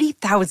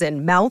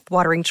 30,000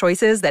 mouth-watering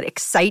choices that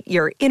excite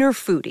your inner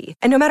foodie.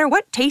 And no matter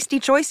what tasty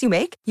choice you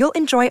make, you'll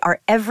enjoy our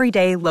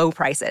everyday low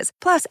prices,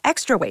 plus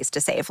extra ways to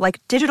save,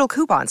 like digital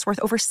coupons worth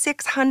over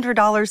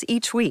 $600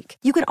 each week.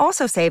 You can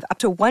also save up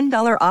to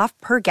 $1 off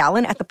per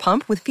gallon at the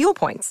pump with fuel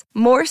points.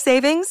 More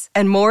savings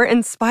and more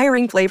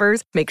inspiring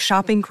flavors make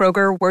shopping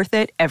Kroger worth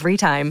it every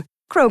time.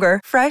 Kroger,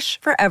 fresh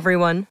for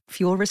everyone.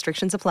 Fuel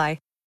restrictions apply.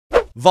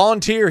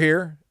 Volunteer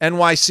here.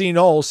 NYC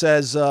Noel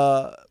says,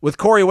 with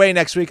Corey away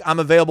next week, I'm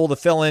available to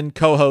fill in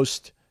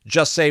co-host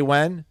Just Say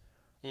When.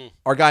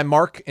 Our guy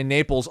Mark in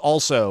Naples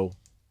also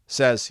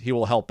says he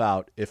will help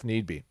out if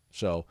need be.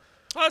 So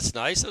that's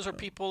nice. Those are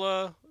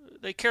people,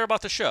 they care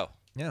about the show.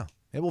 Yeah.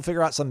 Maybe we'll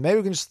figure out something.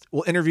 Maybe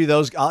we'll interview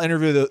those. I'll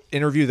interview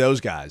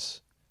those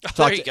guys.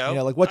 There you go.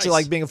 Like what's it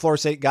like being a Florida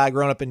State guy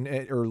growing up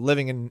or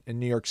living in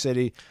New York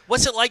City?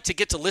 What's it like to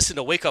get to listen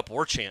to Wake Up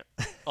War Chant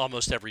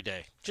almost every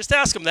day? Just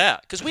ask them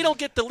that, because we don't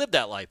get to live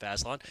that life,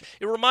 Aslan.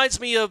 It reminds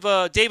me of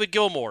David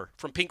Gilmour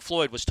from Pink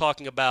Floyd was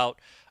talking about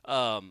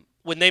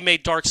when they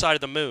made Dark Side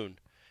of the Moon,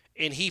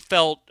 and he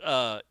felt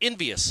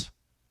envious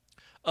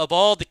of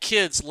all the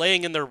kids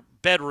laying in their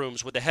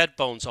bedrooms with the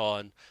headphones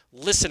on,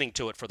 listening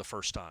to it for the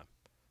first time.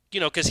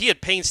 Because he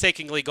had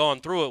painstakingly gone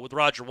through it with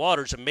Roger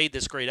Waters and made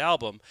this great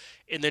album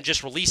and then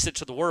just released it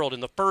to the world.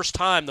 And the first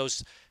time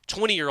those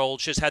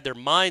 20-year-olds just had their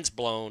minds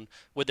blown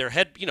with their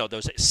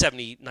those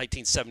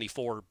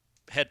 1974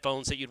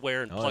 headphones that you'd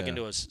wear and plug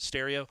into a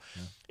stereo.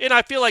 Yeah. And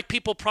I feel like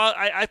people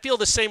I feel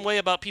the same way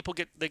about people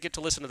that get to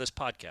listen to this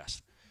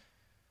podcast.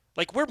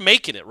 Like, we're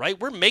making it, right?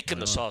 We're making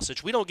the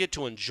sausage. We don't get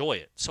to enjoy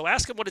it. So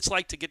ask them what it's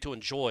like to get to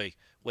enjoy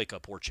Wake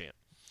Up War Chant.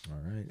 All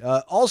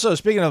right. Also,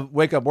 speaking of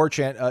Wake Up War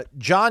Chant,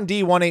 John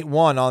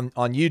D181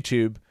 on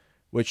YouTube,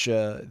 which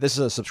this is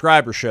a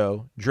subscriber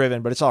show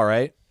driven, but it's all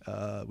right.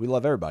 We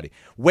love everybody.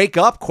 Wake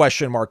up ?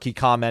 He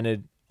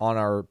commented on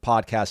our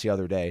podcast the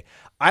other day.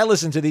 I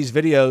listen to these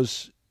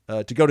videos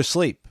to go to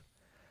sleep.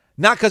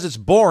 Not because it's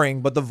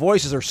boring, but the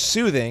voices are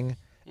soothing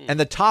and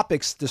the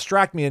topics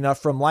distract me enough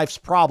from life's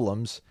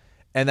problems,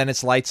 and then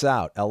it's lights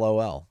out.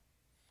 LOL.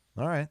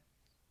 All right.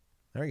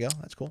 There you go.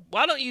 That's cool.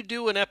 Why don't you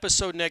do an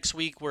episode next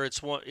week where it's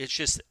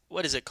just,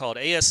 what is it called?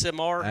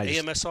 ASMR?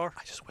 AMSR?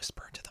 I just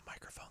whisper into the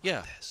microphone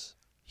like this.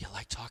 You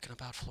like talking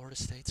about Florida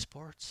State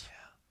sports?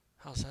 Yeah.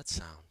 How's that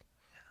sound?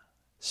 Yeah.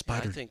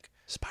 Spider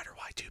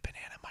Y2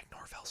 banana. Mike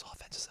Norvell's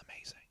offense is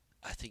amazing.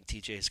 I think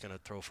TJ is going to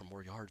throw for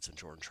more yards than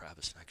Jordan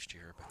Travis next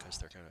year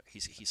because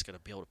he's going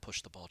to be able to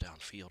push the ball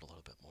downfield a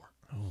little bit more.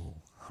 Oh,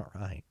 all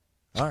right.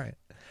 All right.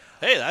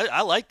 Hey,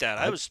 I like that.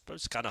 I was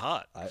kind of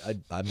hot.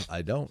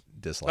 I don't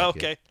dislike it.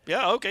 Okay.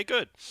 Yeah. Okay.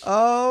 Good.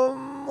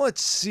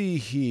 Let's see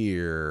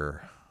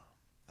here.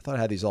 I thought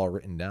I had these all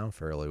written down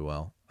fairly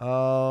well.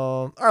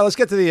 All right, let's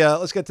get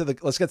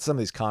to some of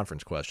these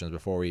conference questions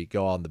before we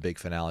go on the big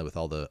finale with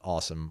all the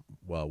awesome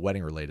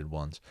wedding related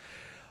ones.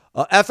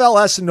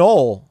 FLS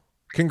Knoll,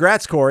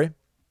 congrats, Corey.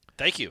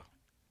 Thank you.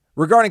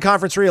 Regarding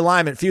conference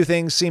realignment, few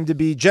things seem to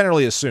be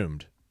generally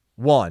assumed.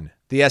 1,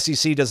 the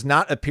SEC does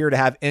not appear to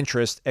have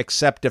interest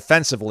except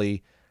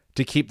defensively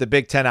to keep the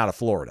Big Ten out of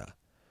Florida.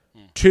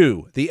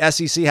 2, the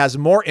SEC has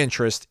more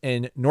interest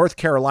in North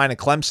Carolina,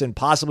 Clemson,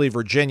 possibly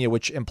Virginia,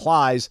 which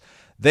implies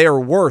they are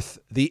worth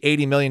the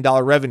 $80 million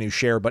revenue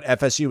share, but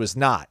FSU is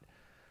not.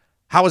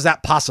 How is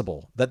that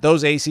possible that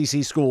those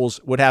ACC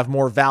schools would have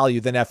more value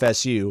than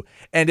FSU?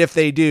 And if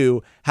they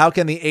do, how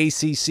can the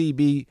ACC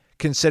be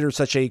considered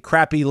such a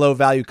crappy,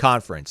 low-value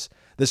conference?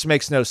 This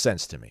makes no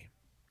sense to me.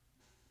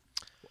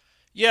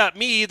 Yeah,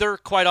 me either,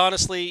 quite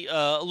honestly.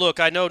 Look,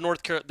 I know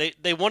North Carolina,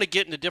 they want to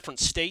get into different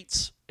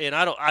states, and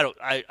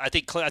I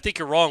think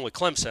you're wrong with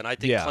Clemson. I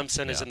think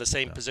Clemson is in the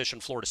same position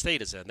Florida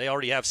State is in. They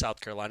already have South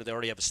Carolina. They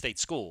already have a state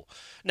school.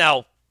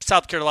 Now,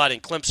 South Carolina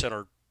and Clemson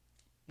are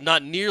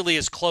not nearly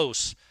as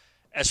close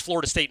as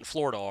Florida State and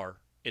Florida are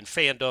in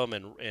fandom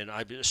and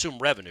I assume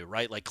revenue,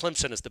 right? Like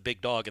Clemson is the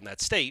big dog in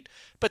that state,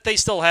 but they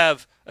still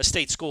have a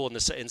state school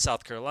in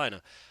South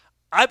Carolina.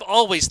 I've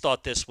always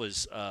thought this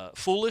was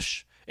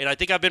foolish, and I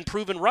think I've been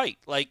proven right.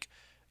 Like,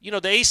 the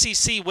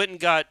ACC went and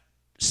got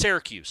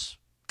Syracuse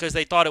because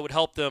they thought it would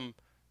help them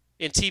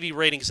in TV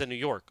ratings in New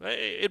York.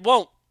 It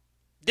won't.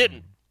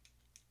 Didn't.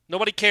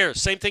 Nobody cares.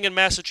 Same thing in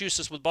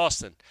Massachusetts with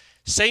Boston.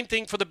 Same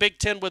thing for the Big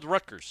Ten with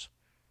Rutgers.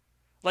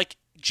 Like,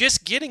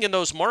 just getting in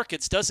those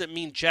markets doesn't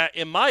mean jack,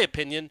 in my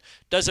opinion,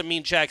 doesn't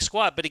mean jack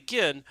squat. But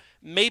again,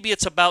 maybe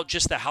it's about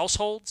just the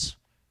households,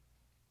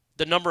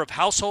 the number of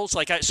households.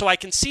 So I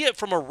can see it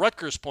from a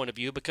Rutgers point of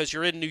view because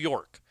you're in New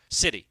York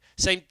City.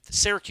 Same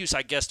Syracuse,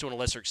 I guess, to a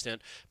lesser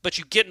extent. But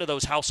you get into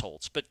those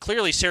households. But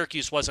clearly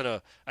Syracuse wasn't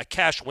a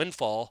cash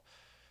windfall.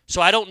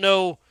 So I don't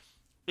know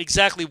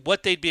exactly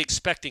what they'd be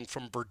expecting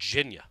from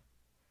Virginia.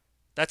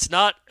 It's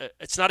not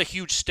a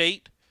huge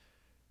state.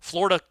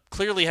 Florida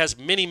clearly has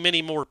many,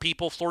 many more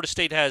people. Florida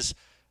State has,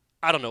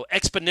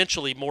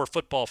 exponentially more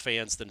football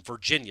fans than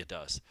Virginia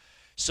does.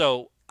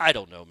 So I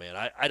don't know, man.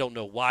 I don't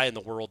know why in the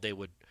world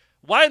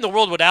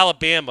would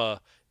Alabama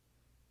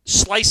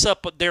slice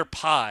up their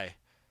pie,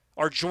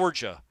 or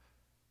Georgia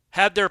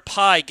have their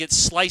pie get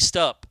sliced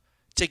up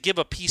to give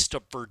a piece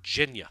to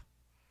Virginia,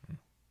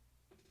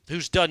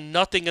 who's done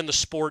nothing in the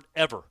sport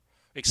ever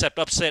except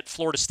upset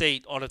Florida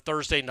State on a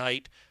Thursday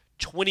night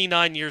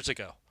 29 years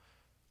ago.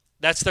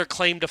 That's their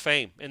claim to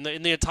fame. In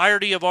the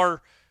entirety of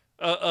our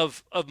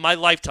of my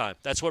lifetime,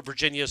 that's what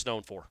Virginia is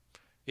known for,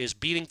 is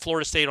beating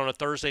Florida State on a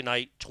Thursday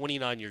night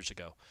 29 years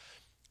ago.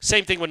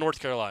 Same thing with North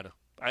Carolina.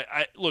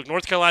 Look,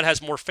 North Carolina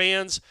has more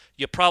fans.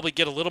 You probably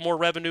get a little more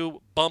revenue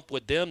bump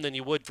with them than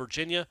you would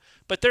Virginia,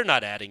 but they're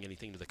not adding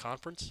anything to the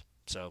conference.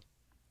 So,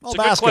 well,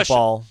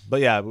 basketball, but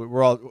yeah,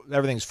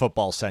 everything's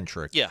football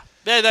centric. Yeah,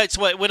 that's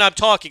what when I'm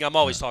talking, I'm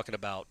always talking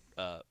about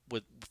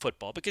with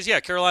football because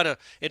Carolina,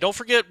 and don't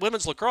forget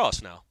women's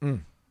lacrosse now.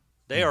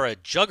 They are a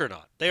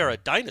juggernaut. They are a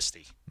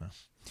dynasty.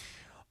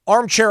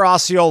 Armchair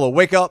Osceola,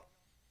 wake up!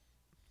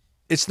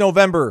 It's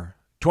November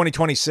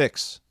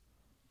 2026.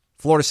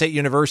 Florida State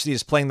University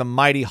is playing the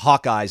mighty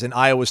Hawkeyes in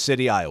Iowa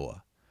City,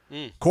 Iowa.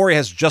 Corey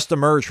has just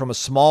emerged from a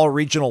small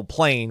regional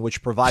plane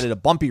which provided a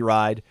bumpy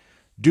ride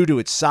due to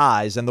its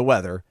size and the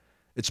weather.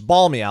 It's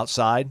balmy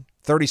outside,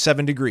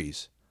 37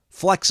 degrees.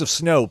 Flecks of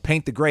snow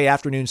paint the gray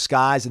afternoon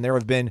skies, and there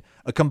have been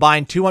a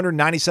combined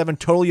 297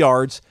 total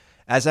yards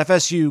as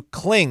FSU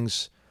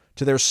clings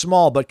to their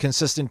small but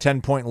consistent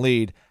 10-point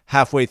lead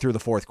halfway through the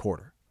fourth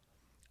quarter.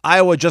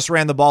 Iowa just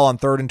ran the ball on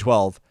 3rd and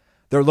 12.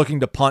 They're looking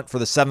to punt for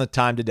the 7th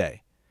time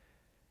today.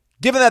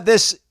 Given that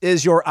this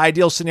is your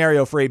ideal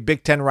scenario for a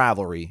Big Ten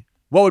rivalry,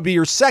 what would be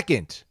your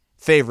second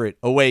favorite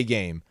away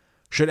game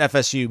should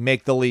FSU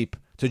make the leap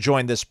to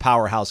join this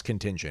powerhouse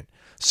contingent?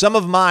 Some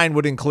of mine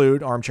would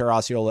include, Armchair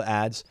Osceola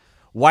adds,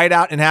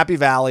 Whiteout in Happy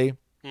Valley,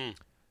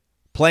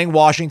 playing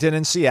Washington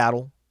and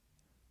Seattle,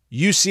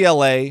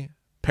 UCLA,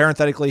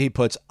 parenthetically he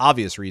puts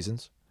obvious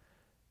reasons,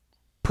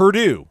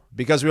 Purdue,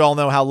 because we all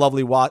know how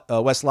lovely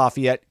West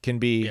Lafayette can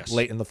be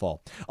late in the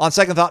fall. On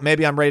second thought,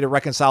 maybe I'm ready to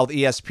reconcile with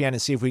ESPN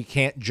and see if we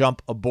can't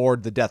jump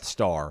aboard the Death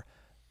Star,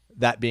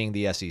 that being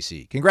the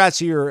SEC. Congrats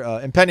to your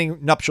impending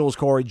nuptials,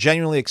 Corey.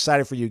 Genuinely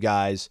excited for you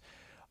guys.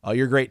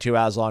 You're great too,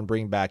 Aslan.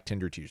 Bring back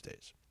Tinder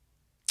Tuesdays.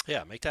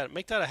 Yeah, make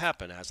that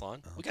happen,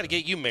 Aslan. We got to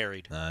get you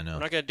married. I know. We're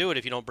not going to do it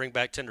if you don't bring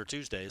back Tinder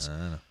Tuesdays.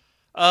 I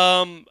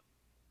know.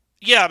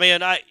 Yeah,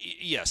 man.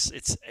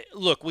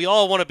 Look, we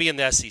all want to be in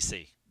the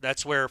SEC.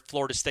 That's where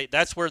Florida State.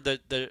 That's where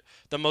the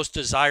most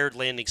desired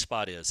landing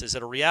spot is. Is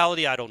it a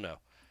reality? I don't know.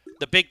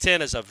 The Big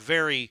Ten is a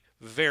very,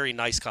 very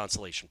nice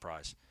consolation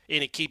prize,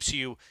 and it keeps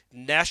you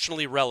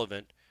nationally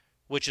relevant,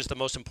 which is the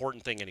most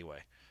important thing anyway.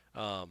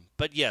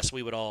 But yes,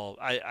 we would all.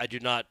 I do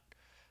not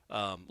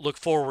look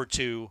forward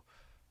to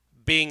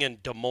being in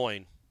Des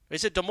Moines.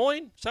 Is it Des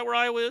Moines? Is that where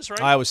Iowa is,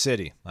 right? Iowa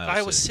City.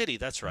 Iowa City,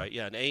 that's right.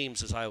 Yeah, and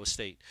Ames is Iowa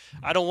State.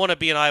 I don't want to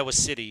be in Iowa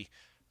City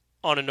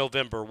on a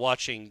November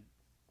watching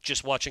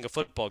a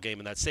football game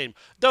in that stadium.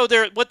 Though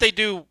what they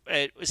do,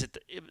 is it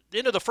the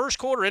end of the first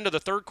quarter, end of the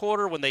third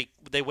quarter, when they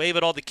wave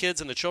at all the kids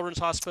in the children's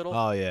hospital?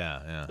 Oh,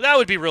 yeah. That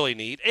would be really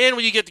neat. And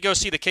when you get to go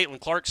see the Caitlin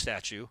Clark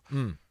statue,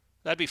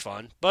 that'd be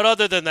fun. But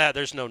other than that,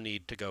 there's no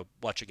need to go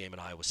watch a game in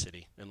Iowa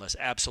City unless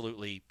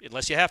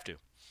you have to.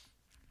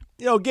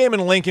 Game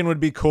in Lincoln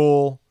would be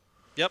cool.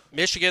 Yep,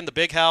 Michigan, the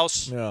Big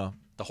House, the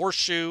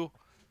Horseshoe,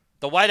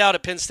 the whiteout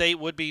at Penn State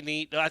would be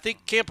neat. I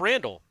think Camp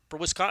Randall for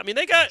Wisconsin. I mean,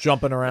 they got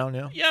jumping around.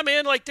 Yeah,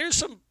 man. Like there's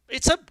some.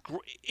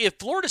 If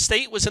Florida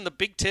State was in the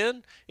Big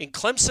Ten in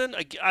Clemson,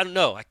 I don't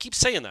know. I keep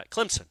saying that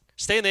Clemson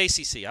stay in the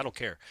ACC. I don't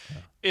care. Yeah.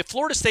 If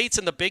Florida State's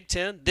in the Big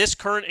Ten, this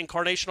current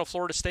incarnation of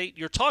Florida State,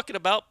 you're talking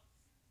about,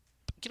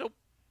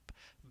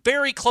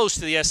 very close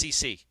to the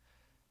SEC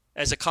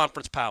as a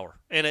conference power,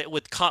 and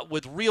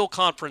with real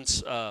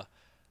conference.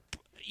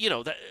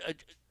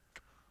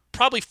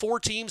 Probably 4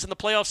 teams in the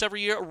playoffs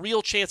every year,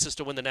 real chances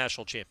to win the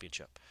national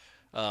championship.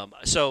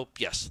 So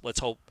yes, let's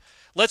hope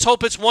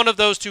it's one of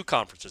those 2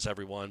 conferences,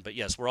 everyone. But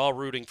yes, we're all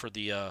rooting for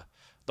the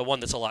one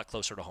that's a lot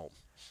closer to home.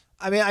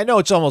 I mean, I know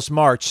it's almost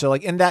March, so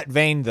like in that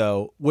vein,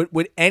 though,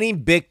 would any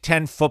Big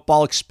Ten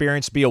football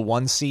experience be a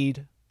 1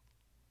 seed?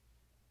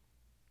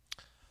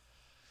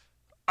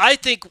 I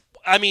think.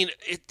 I mean,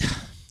 if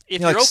you're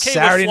like okay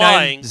Saturday with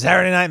flying,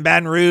 Saturday night in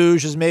Baton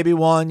Rouge is maybe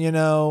one.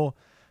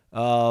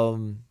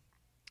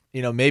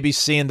 Maybe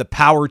seeing the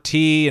Power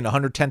T and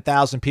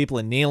 110,000 people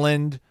in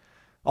Neyland.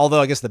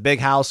 Although I guess the Big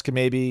House can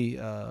maybe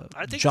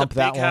I think jump the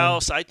that Big one.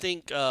 House. I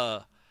think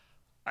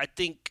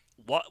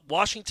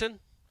Washington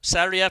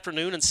Saturday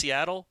afternoon in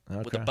Seattle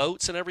with the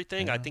boats and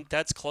everything. Yeah. I think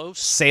that's close.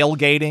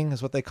 Sailgating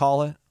is what they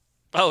call it.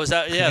 Oh, is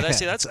that? Yeah, that's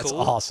cool.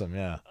 That's awesome.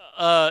 Yeah.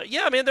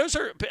 Yeah, man. Those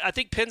are. I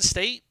think Penn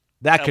State.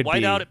 That could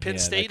whiteout be, at Penn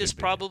State is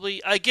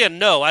probably again.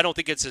 No, I don't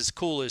think it's as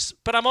cool as.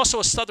 But I'm also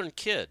a Southern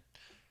kid,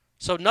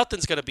 so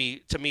nothing's going to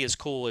be to me as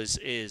cool as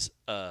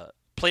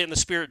playing the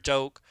Spirit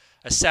Doak,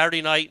 a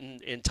Saturday night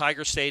in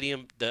Tiger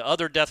Stadium, the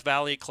other Death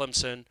Valley at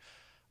Clemson.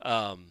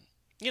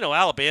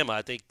 Alabama.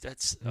 I think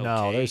that's okay.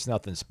 No, there's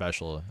nothing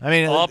special. I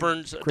mean,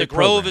 Auburn's the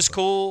Grove is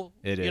cool.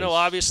 It is.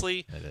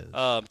 Obviously. It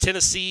is.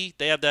 Tennessee,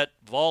 they have that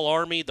Vol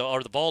Army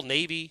or the Vol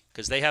Navy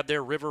because they have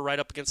their river right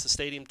up against the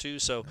stadium too.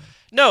 So,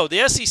 no,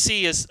 the SEC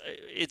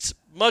it's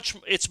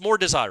more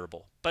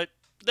desirable. But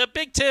the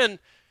Big Ten,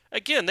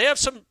 again, they have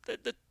some.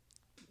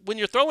 When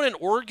you're throwing in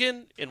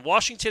Oregon and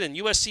Washington and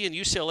USC and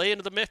UCLA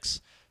into the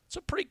mix, it's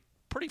a pretty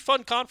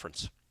fun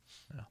conference.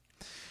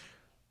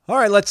 All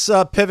right, let's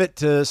pivot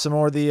to some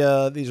more of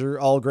these are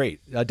all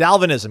great.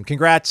 Dalvinism,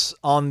 congrats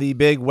on the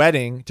big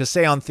wedding. To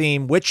stay on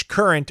theme, which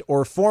current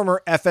or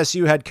former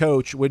FSU head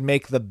coach would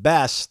make the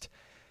best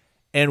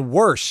and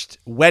worst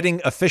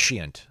wedding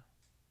officiant?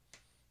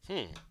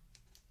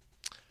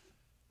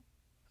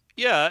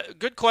 Yeah,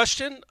 good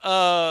question.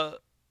 11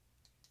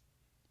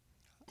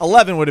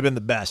 would have been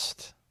the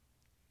best.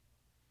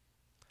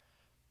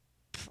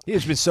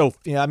 He's been so,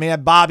 I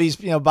mean, Bobby's,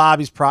 I don't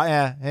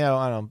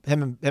know,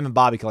 him and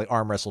Bobby can like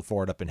arm wrestle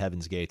for it up in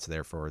Heaven's Gates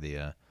there for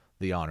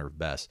the honor of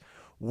best.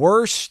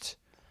 Worst,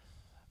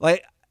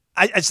 like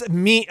I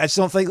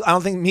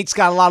don't think Meat's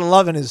got a lot of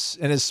love in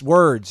his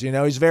words.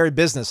 He's very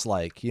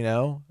businesslike.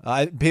 People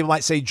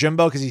might say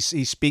Jimbo because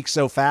he speaks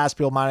so fast.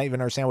 People might not even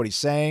understand what he's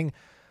saying.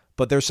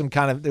 But there's some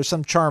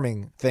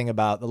charming thing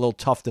about the little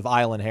tuft of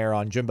island hair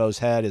on Jimbo's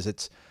head as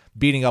it's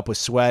beating up with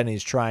sweat, and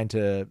he's trying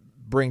to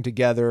bring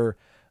together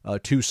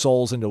 2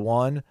 souls into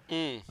one.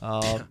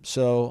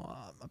 So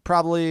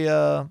probably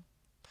I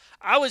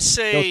would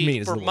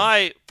say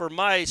for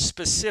my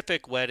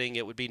specific wedding,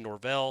 it would be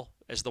Norvell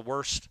as the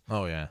worst.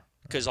 Oh yeah,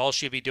 because all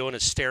she'd be doing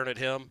is staring at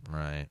him,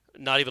 right?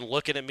 Not even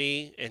looking at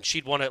me, and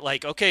she'd want to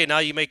like, okay, now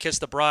you may kiss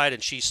the bride,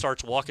 and she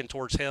starts walking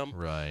towards him,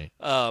 right?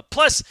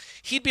 Plus,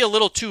 he'd be a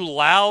little too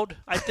loud,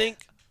 I think.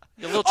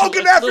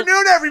 Good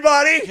afternoon,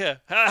 everybody. Yeah,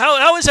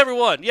 how is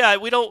everyone? Yeah,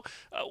 we don't.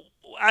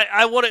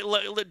 I want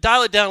to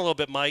dial it down a little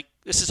bit, Mike.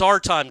 This is our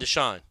time to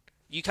shine.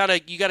 You got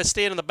to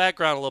stand in the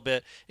background a little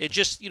bit and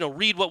just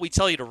read what we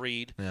tell you to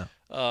read. Yeah.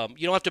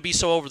 You don't have to be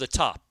so over the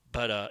top.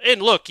 But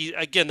and look,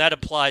 again, that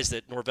implies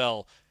that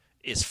Norvell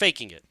is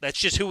faking it. That's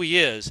just who he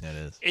is. It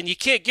is. And you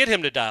can't get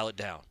him to dial it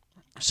down.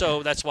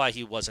 So that's why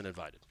he wasn't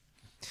invited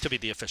to be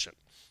the officiant.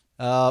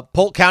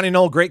 Polk County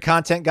Knoll, great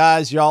content,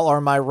 guys. Y'all are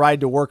my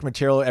ride to work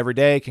material every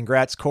day.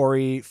 Congrats,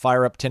 Corey.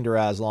 Fire up Tinder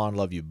Aslan.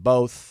 Love you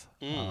both.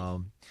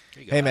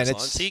 Hey man,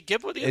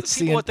 give the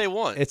people what they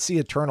want. It's the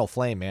eternal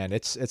flame, man.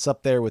 It's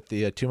up there with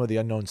the Tomb of the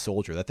Unknown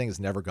Soldier. That thing has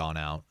never gone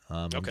out.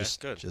 Okay,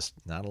 good. Just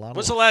not a lot.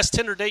 When's the last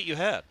Tinder date you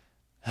had?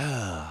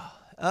 I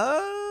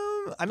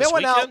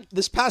went out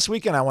this past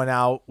weekend. I went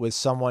out with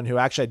someone who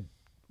actually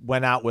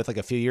went out with like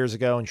a few years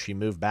ago, and she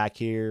moved back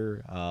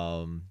here.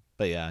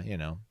 But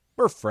yeah,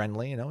 we're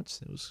friendly. It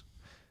was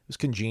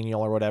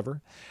congenial or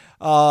whatever.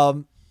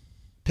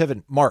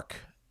 Pivot. Mark,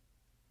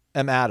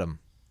 M. Adam,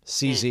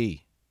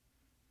 CZ.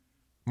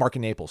 Mark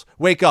in Naples.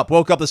 Woke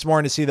up this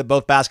morning to see that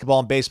both basketball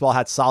and baseball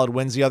had solid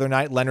wins the other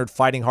night. Leonard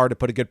fighting hard to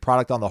put a good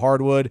product on the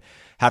hardwood.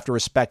 Have to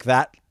respect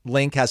that.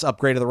 Link has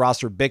upgraded the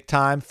roster big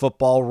time.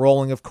 Football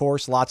rolling, of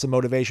course. Lots of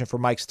motivation for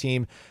Mike's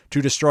team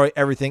to destroy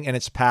everything in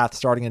its path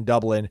starting in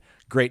Dublin.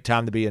 Great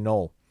time to be a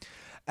Knoll.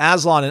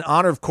 Aslan, in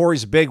honor of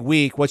Corey's big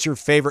week, what's your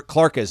favorite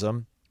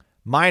Clarkism?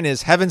 Mine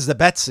is heavens to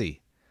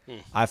Betsy.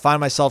 I find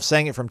myself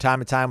saying it from time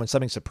to time when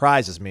something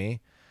surprises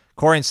me.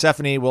 Corey and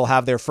Stephanie will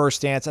have their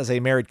first dance as a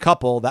married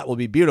couple. That will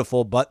be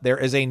beautiful, but there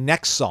is a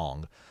next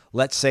song.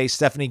 Let's say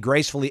Stephanie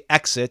gracefully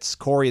exits.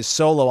 Corey is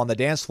solo on the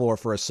dance floor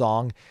for a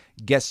song,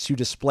 gets to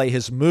display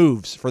his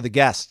moves for the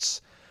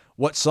guests.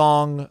 What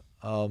song,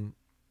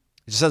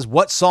 it says,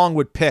 what song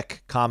would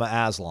pick,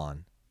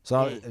 Aslan? So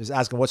I was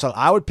asking what song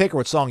I would pick or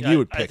what song you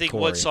would pick, I think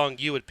Corey. what song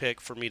you would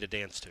pick for me to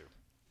dance to.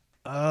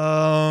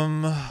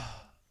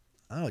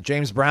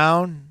 James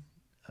Brown.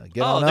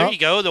 Get on there up. you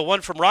go. The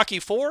one from Rocky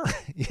IV?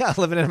 Yeah,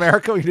 Living in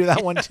America. We can do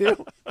that one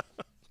too.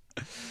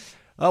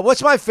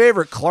 What's my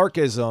favorite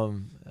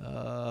Clarkism?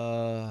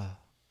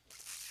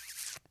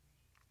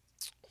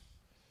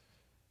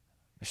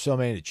 There's so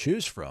many to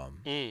choose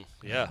from.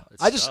 Yeah,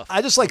 I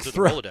just like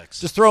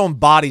Rolodex. just throwing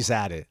bodies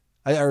at it.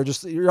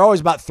 You're always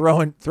about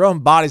throwing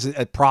bodies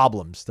at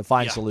problems to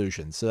find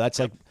solutions. So that's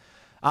like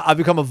I've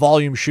become a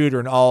volume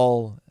shooter in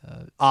all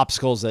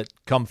obstacles that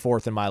come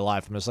forth in my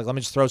life. I'm just like, let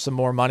me just throw some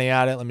more money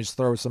at it. Let me just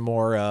throw some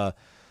more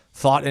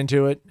thought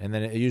into it, and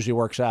then it usually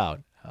works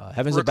out.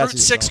 Heavens and Recruit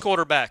 6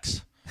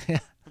 quarterbacks.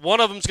 One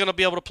of them's going to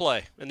be able to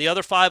play, and the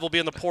other 5 will be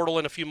in the portal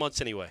in a few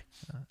months anyway.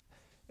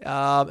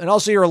 And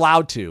also, you're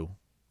allowed to.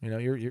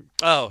 You're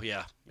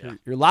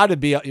allowed to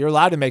be. You're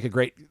allowed to make a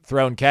great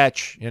throw and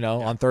catch.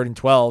 On 3rd and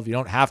 12, you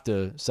don't have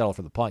to settle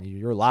for the punt.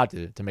 You're allowed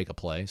to make a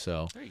play.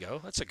 So there you go.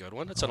 That's a good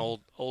one. That's an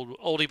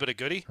oldie but a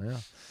goodie. Yeah.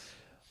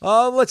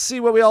 Let's see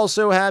what we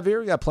also have here.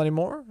 We got plenty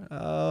more.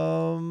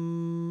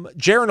 Jarenol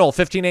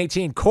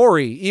 1518.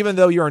 Corey, even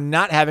though you're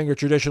not having a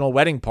traditional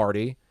wedding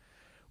party,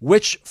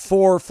 which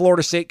 4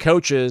 Florida State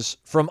coaches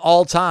from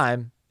all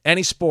time,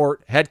 any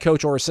sport, head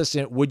coach or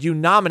assistant, would you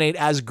nominate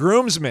as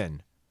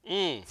groomsmen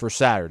for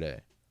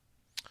Saturday?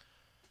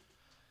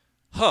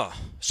 Huh.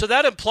 So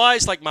that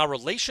implies like my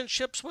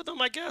relationships with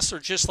them, I guess, or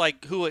just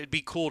like who it'd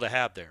be cool to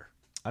have there.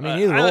 I mean,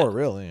 either or,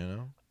 really.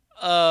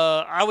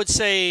 I would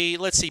say,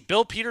 let's see,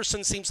 Bill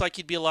Peterson seems like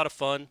he'd be a lot of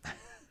fun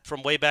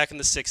from way back in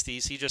the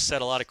 60s. He just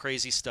said a lot of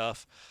crazy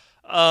stuff.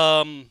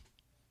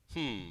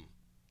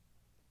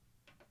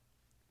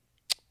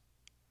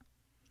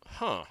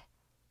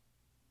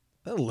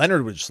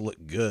 Leonard would just look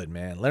good,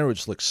 man. Leonard would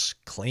just look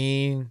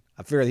clean.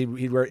 I figured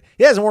he'd wear.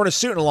 He hasn't worn a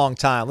suit in a long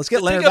time. Let's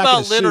get Leonard back in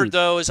a suit. The thing about Leonard,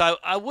 though, is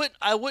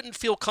I wouldn't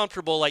feel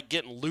comfortable like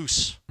getting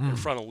loose in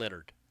front of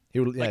Leonard.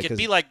 It'd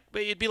be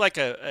like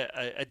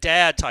a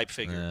dad type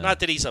figure. Yeah.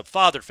 Not that he's a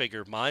father figure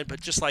of mine, but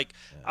just like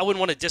I wouldn't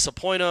want to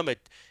disappoint him.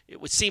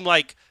 It would seem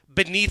like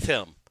beneath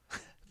him.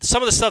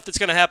 Some of the stuff that's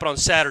going to happen on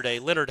Saturday,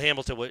 Leonard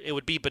Hamilton, it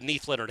would be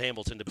beneath Leonard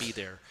Hamilton to be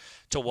there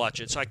to watch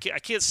it. So I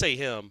can't say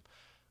him.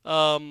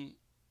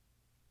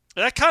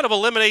 That kind of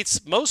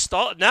eliminates most.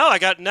 Now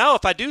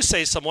if I do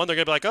say someone, they're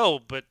going to be like, oh,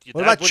 but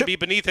that wouldn't be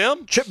beneath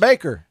him? Chip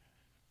Baker.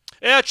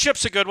 Yeah,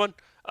 Chip's a good one.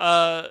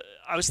 I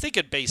was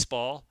thinking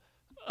baseball.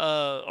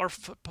 Or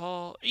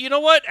football. You know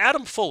what?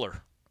 Adam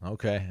Fuller.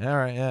 Okay. All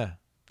right. Yeah.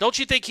 Don't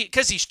you think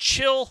because he's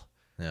chill?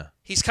 Yeah.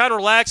 He's kind of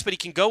relaxed, but he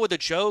can go with a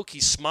joke.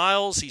 He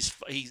smiles.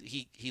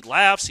 He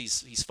laughs.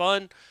 He's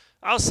fun.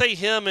 I'll say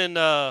him and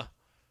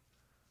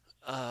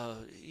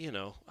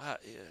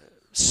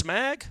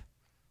Smag.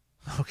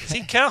 Okay. Does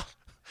he count?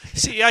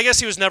 See, I guess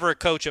he was never a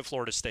coach at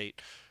Florida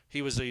State.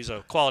 He's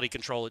a quality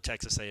control at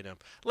Texas A&M.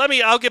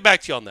 I'll get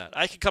back to you on that.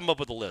 I can come up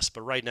with a list,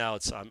 but right now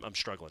I'm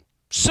struggling.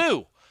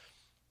 Sue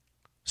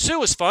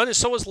was fun, and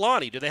so was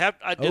Lonnie. Do they have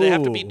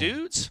to be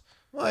dudes?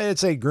 Well, I'd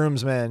say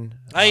groomsmen.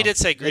 He did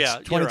say, it's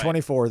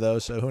 2024 though,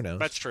 so who knows?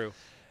 That's true.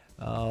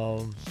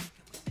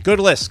 Good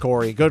list,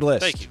 Corey. Good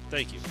list.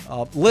 Thank you.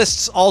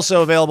 Lists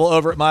also available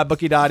over at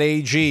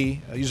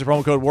mybookie.ag. Use the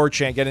promo code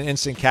WARCHANT, get an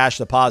instant cash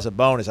deposit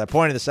bonus. I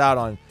pointed this out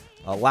on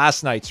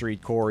last night's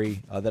read,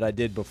 Corey, that I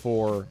did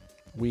before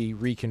we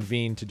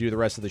reconvened to do the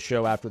rest of the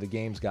show after the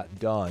games got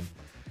done.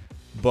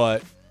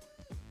 But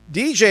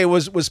DJ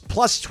was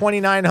plus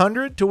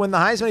 2,900 to win the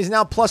Heisman. He's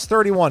now plus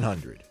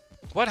 3,100.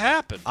 What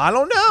happened? I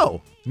don't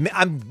know.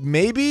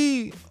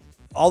 Maybe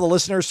all the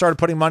listeners started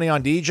putting money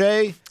on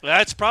DJ.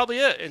 That's probably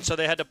it. And so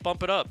they had to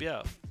bump it up,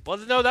 yeah. Well,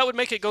 no, that would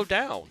make it go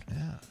down.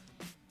 Yeah.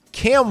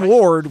 Cam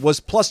Ward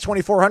was plus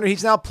 2,400.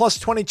 He's now plus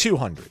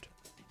 2,200.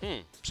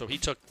 So he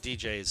took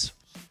DJ's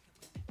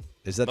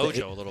is that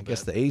mojo a little bit. I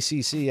guess the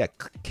ACC. Yeah.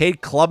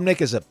 Cade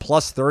Klubnik is at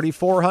plus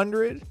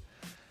 3,400.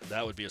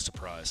 That would be a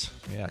surprise.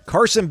 Yeah.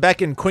 Carson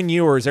Beck and Quinn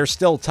Ewers, they're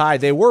still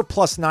tied. They were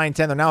plus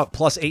 910. They're now at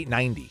plus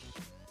 890.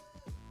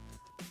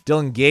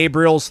 Dylan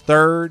Gabriel's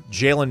third.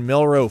 Jalen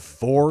Milroe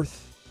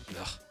fourth.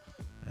 Yeah.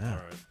 All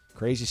right.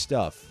 Crazy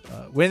stuff.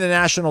 Win the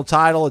national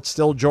title. It's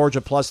still Georgia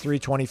plus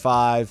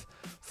 325.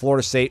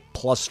 Florida State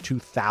plus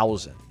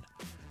 2,000.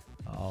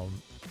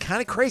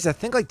 Kind of crazy. I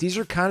think like these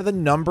are kind of the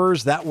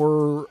numbers that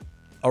were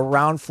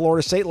around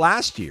Florida State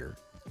last year.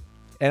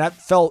 And I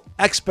felt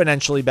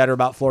exponentially better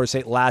about Florida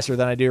State last year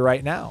than I do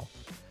right now.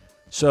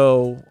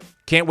 So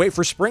can't wait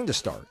for spring to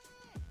start.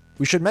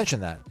 We should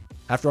mention that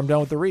after I'm done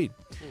with the read.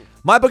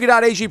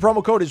 MyBookie.ag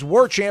promo code is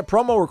WarChant.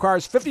 Promo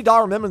requires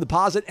 $50 minimum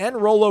deposit and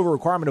rollover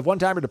requirement of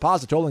one-time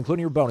deposit total,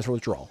 including your bonus for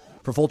withdrawal.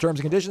 For full terms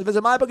and conditions,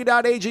 visit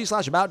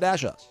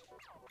mybookie.ag/about-us.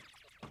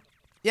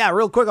 Yeah,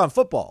 real quick on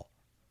football.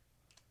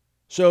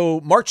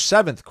 So March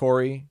 7th,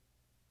 Corey,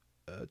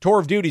 Tour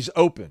of Duty's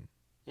open.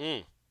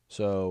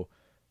 So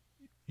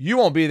you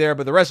won't be there,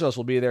 but the rest of us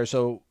will be there.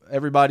 So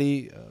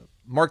everybody,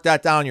 mark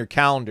that down on your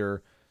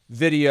calendar.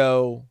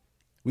 Video.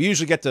 We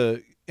usually get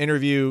to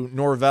interview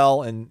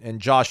Norvell and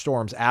Josh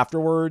Storms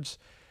afterwards,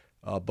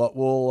 but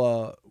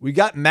we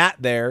got Matt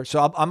there,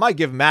 so I might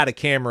give Matt a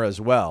camera as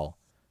well,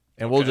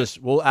 and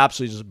we'll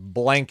absolutely just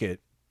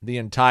blanket the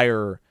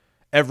entire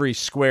every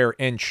square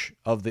inch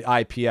of the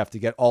IPF to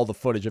get all the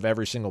footage of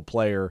every single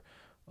player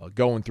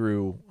going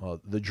through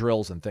the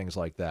drills and things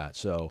like that.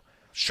 So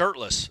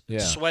shirtless,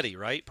 sweaty,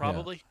 right?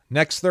 Probably. Yeah.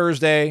 Next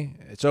Thursday,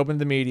 it's open to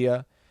the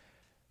media.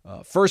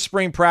 First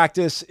spring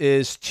practice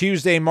is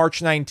Tuesday,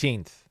 March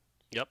 19th.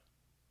 Yep.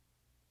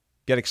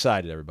 Get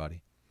excited,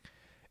 everybody.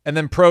 And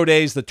then Pro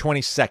Days the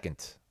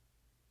 22nd.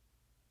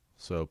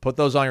 So put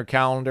those on your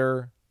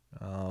calendar.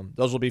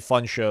 Those will be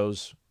fun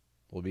shows.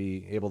 We'll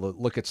be able to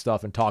look at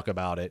stuff and talk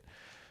about it.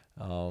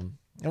 And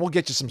we'll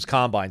get you some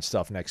combine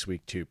stuff next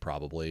week, too,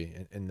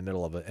 probably, in the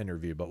middle of an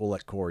interview. But we'll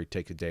let Corey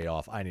take a day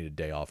off. I need a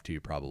day off,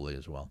 too, probably,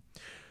 as well.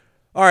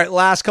 All right,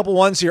 last couple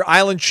ones here.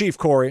 Island Chief,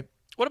 Corey.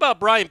 What about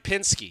Brian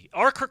Pinsky?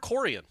 Our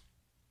Krikorian.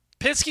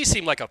 Pinsky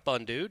seemed like a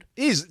fun dude.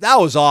 That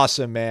was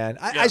awesome, man.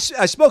 I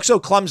spoke so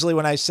clumsily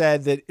when I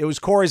said that it was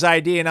Corey's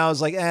idea, and I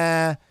was like,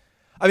 I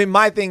mean,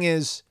 my thing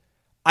is,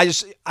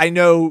 I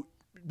know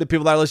the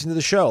people that are listening to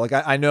the show. Like,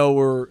 I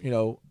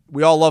know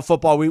we all love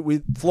football.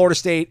 Florida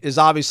State is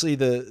obviously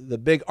the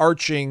big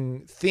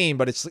arching theme,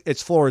 but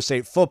it's Florida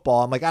State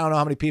football. I'm like, I don't know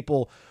how many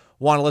people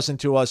want to listen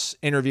to us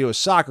interview a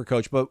soccer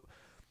coach, but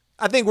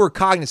I think we're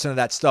cognizant of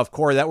that stuff,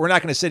 Corey, that we're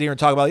not going to sit here and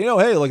talk about,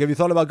 hey, like, have you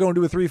thought about going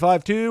to a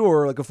 3-5-2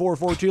 or like a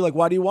 4-4-2? Like,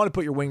 why do you want to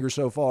put your winger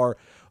so far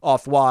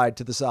off wide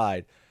to the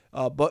side?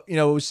 But,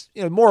 it was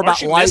more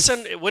about life.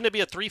 Wouldn't it be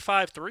a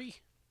 3-5-3?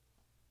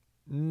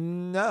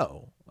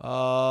 No.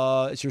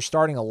 It's your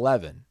starting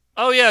 11.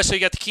 Oh, yeah, so you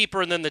got the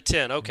keeper and then the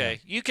 10.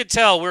 Okay. Yeah. You could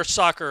tell we're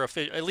soccer,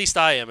 at least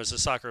I am as a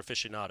soccer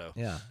aficionado.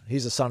 Yeah,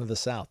 he's a son of the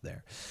South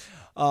there.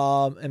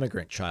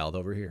 Immigrant child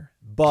over here.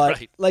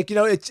 But,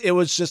 right. It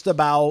was just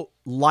about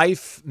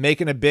life,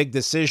 making a big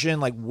decision,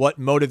 like what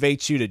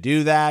motivates you to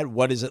do that?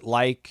 What is it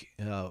like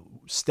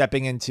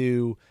stepping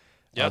into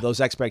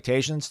those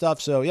expectations and stuff?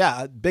 So,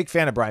 yeah, big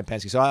fan of Brian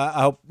Pinsky. So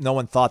I hope no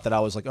one thought that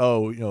I was like, I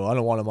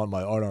don't want him on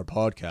our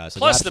podcast.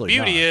 Plus, the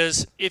beauty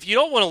is, if you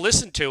don't want to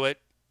listen to it,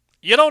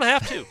 you don't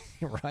have to.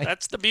 Right.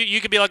 That's the beauty.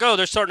 You could be like,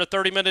 they're starting a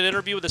 30-minute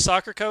interview with a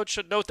soccer coach.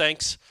 No,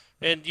 thanks.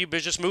 And you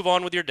just move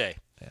on with your day.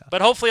 Yeah.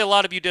 But hopefully a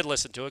lot of you did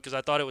listen to it because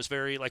I thought it was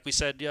very, like we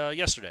said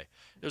yesterday,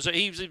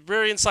 he was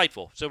very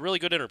insightful. So really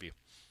good interview.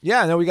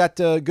 Yeah, no, we got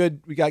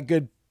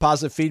good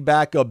positive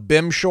feedback.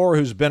 Bim Shore,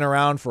 who's been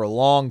around for a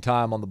long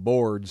time on the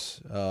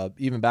boards,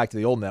 even back to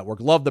the old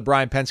network. Love the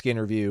Brian Pinsky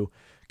interview.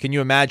 Can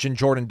you imagine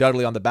Jordan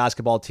Dudley on the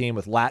basketball team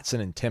with Latson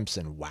and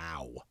Timpson?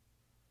 Wow.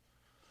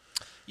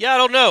 Yeah, I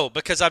don't know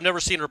because I've never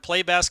seen her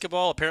play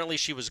basketball. Apparently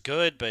she was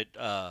good, but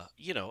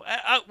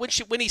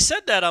when he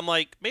said that, I'm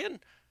like,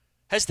 man,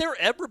 has there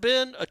ever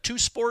been a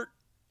two-sport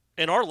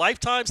in our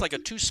lifetimes, like a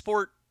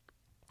two-sport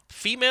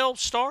female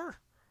star?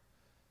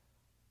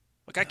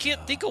 Like, I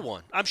can't think of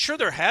one. I'm sure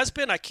there has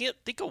been. I can't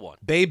think of one.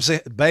 Babes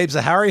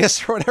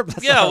Aharius or whatever.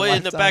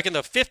 That's back in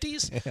the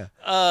 50s. Yeah.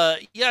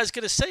 I was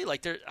gonna say I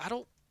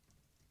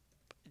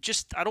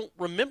don't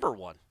remember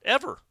one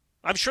ever.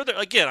 I'm sure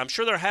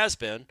there has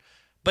been,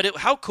 but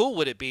how cool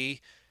would it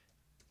be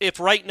if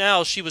right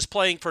now she was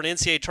playing for an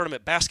NCAA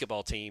tournament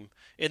basketball team,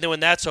 and then when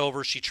that's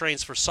over, she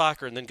trains for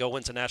soccer and then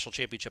wins a national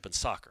championship in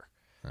soccer?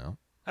 No.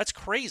 That's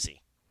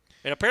crazy.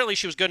 And apparently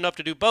she was good enough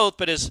to do both,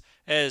 but as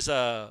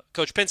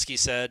Coach Pinsky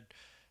said,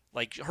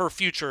 like, her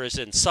future is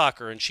in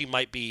soccer, and she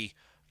might be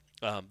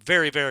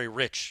very, very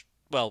rich.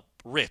 Well,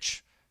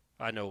 rich.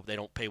 I know they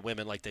don't pay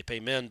women like they pay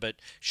men, but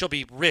she'll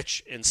be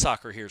rich in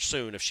soccer here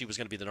soon if she was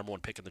going to be the number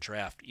one pick in the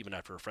draft, even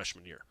after her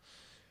freshman year.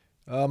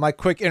 My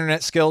quick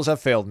internet skills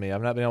have failed me.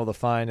 I've not been able to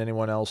find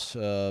anyone else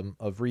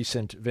of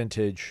recent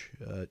vintage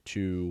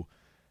to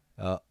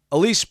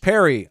Elise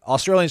Perry,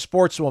 Australian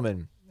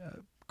sportswoman,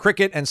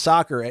 cricket and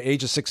soccer at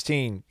age of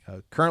 16,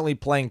 currently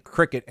playing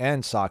cricket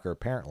and soccer,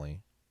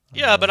 apparently.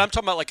 Yeah, but I'm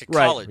talking about like a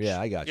college. Right.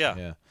 Yeah, I got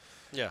you.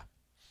 Yeah.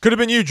 Could have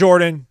been you,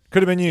 Jordan.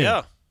 Could have been you.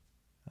 Yeah.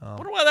 I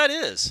wonder why that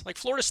is. Like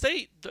Florida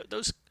State,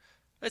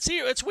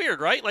 it's weird,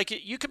 right? Like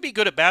you could be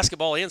good at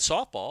basketball and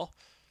softball.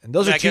 And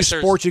those are two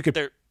sports you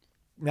could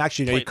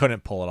actually, no, you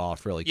couldn't pull it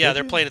off, really. Yeah,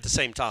 they're playing at the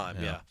same time,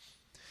 yeah.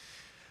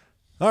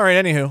 All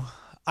right, anywho.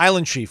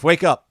 Island Chief,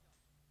 wake up.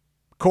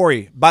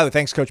 Corey, by the way,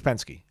 thanks, Coach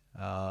Pinsky.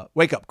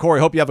 Wake up. Corey,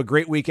 hope you have a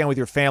great weekend with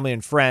your family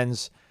and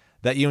friends.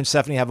 that you and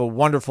Stephanie have a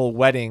wonderful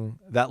wedding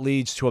that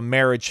leads to a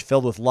marriage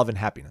filled with love and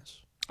happiness.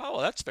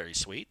 Oh, that's very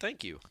sweet.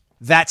 Thank you.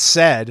 That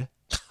said,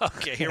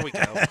 okay, here we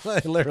go.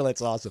 Literally,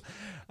 it's awesome.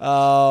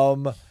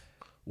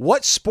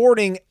 What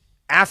sporting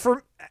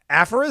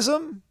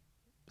aphorism?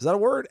 Is that a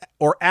word?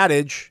 Or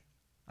adage?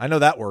 I know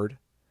that word.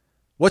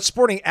 What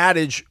sporting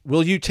adage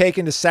will you take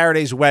into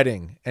Saturday's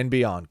wedding and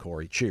beyond,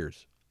 Corey?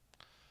 Cheers.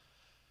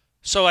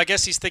 So I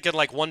guess he's thinking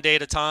like one day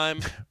at a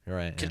time.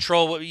 Right.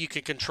 Control what you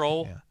can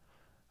control. Yeah.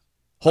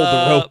 Hold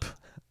the rope.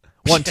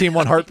 One team,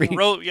 one heartbeat.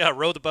 Row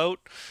the boat.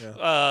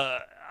 Yeah.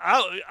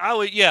 I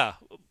would. Yeah.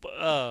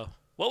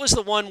 What was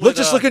the one? Let's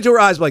just look into her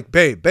eyes, like,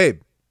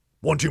 babe.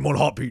 One team, one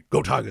heartbeat.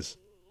 Go Tigers.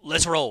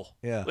 Let's roll.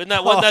 Yeah. Wasn't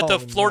that the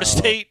Florida no.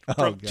 State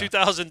from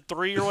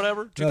 2003 or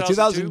whatever?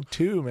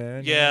 2002,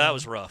 man. Yeah, that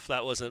was rough.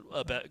 That wasn't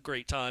a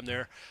great time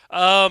there.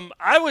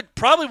 I would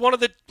probably one of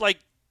the,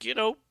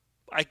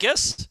 I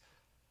guess,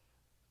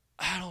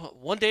 I don't know,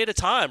 one day at a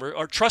time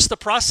or trust the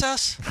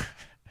process.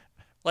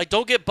 Like,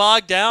 don't get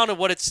bogged down in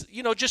what it's,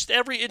 just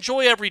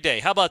enjoy every day.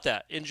 How about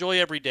that? Enjoy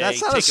every day.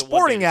 That's not a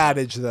sporting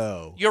adage,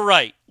 though. You're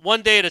right.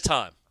 One day at a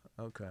time.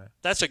 Okay.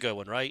 That's a good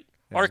one, right?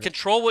 Or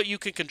control what you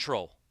can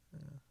control.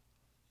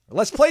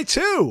 Let's play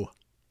two.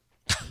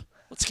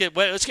 Let's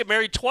get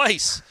married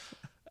twice.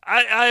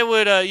 I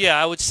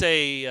would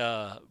say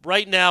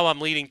right now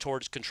I'm leaning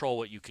towards control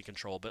what you can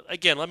control. But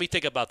again, let me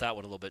think about that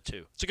one a little bit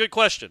too. It's a good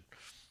question.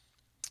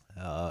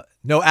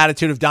 No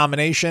attitude of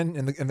domination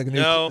in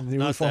the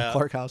new reformed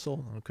Clark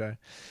household. Okay.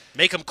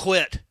 Make them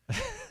quit.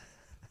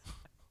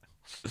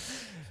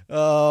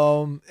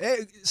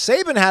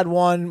 Saban had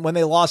one when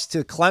they lost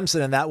to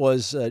Clemson, and that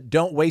was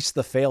don't waste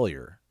the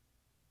failure.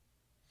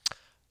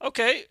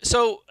 Okay,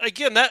 so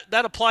again,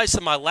 that applies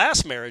to my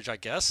last marriage, I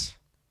guess.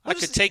 I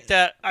could take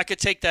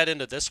that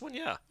into this one,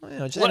 yeah.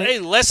 Hey,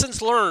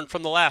 lessons learned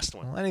from the last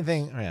one. Well,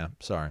 anything? Yeah,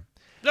 sorry.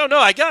 No,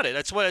 I got it.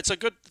 It's a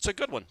good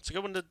one. It's a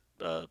good one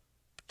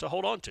to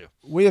hold on to.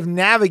 We have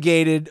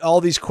navigated all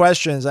these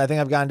questions. I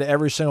think I've gotten to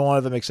every single one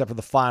of them except for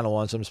the final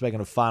one. So I'm just making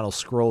a final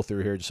scroll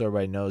through here just so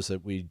everybody knows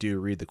that we do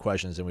read the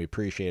questions and we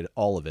appreciate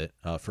all of it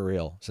for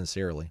real,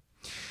 sincerely.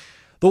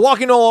 The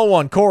Walking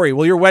 001, Corey,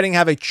 will your wedding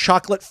have a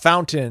chocolate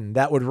fountain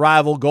that would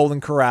rival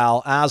Golden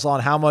Corral? Aslan,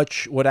 how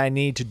much would I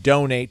need to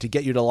donate to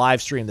get you to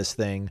live stream this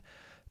thing?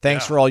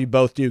 Thanks for all you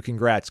both do.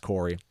 Congrats,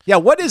 Corey. Yeah,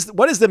 what is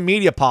the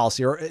media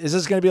policy? Or is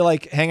this going to be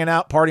like hanging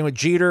out, partying with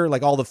Jeter,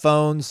 like all the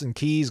phones and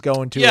keys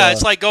going to? Yeah,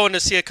 it's like going to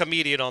see a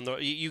comedian on the.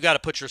 You got to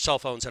put your cell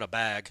phones in a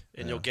bag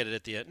and you'll get it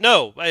at the end.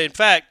 No, in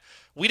fact,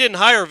 we didn't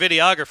hire a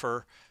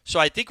videographer, so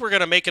I think we're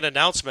going to make an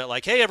announcement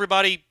like, "Hey,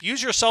 everybody,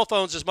 use your cell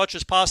phones as much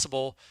as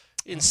possible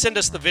and send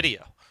us the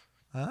video."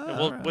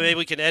 Maybe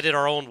we can edit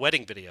our own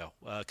wedding video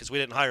because we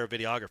didn't hire a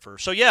videographer.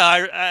 So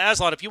yeah,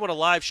 Aslan, if you want to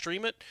live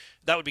stream it,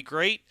 that would be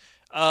great.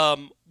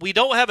 We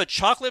don't have a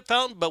chocolate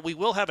fountain, but we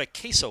will have a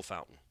queso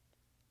fountain.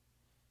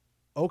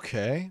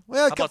 Okay.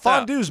 Well,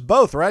 fondue's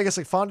both, right? I guess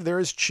like fondue, there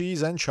is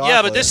cheese and chocolate.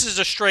 Yeah, but this is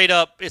a straight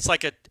up, it's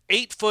like a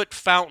 8-foot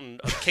fountain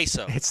of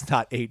queso. It's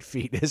not 8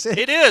 feet, is it?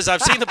 It is.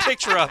 I've seen the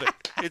picture of it.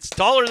 It's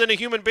taller than a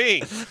human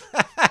being.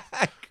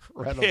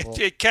 Incredible.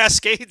 It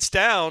cascades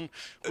down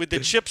with the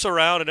chips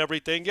around and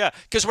everything. Yeah,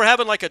 because we're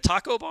having like a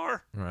taco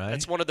bar. Right.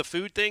 That's one of the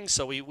food things.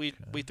 So we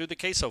threw the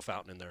queso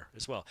fountain in there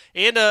as well,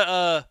 and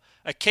a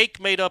cake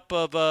made up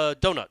of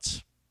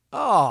donuts.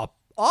 Oh,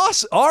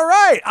 awesome! All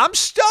right, I'm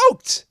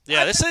stoked.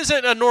 Yeah, this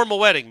isn't a normal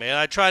wedding, man.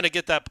 I'm trying to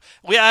get that.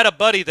 We had a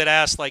buddy that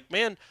asked, like,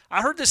 man,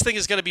 I heard this thing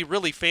is going to be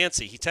really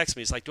fancy. He texted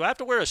me. He's like, do I have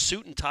to wear a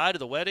suit and tie to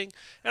the wedding?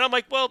 And I'm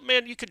like, well,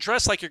 man, you could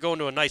dress like you're going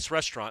to a nice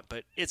restaurant,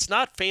 but it's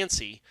not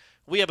fancy.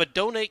 We have a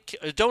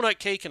donut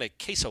cake and a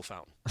queso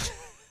fountain.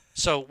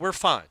 So we're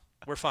fine.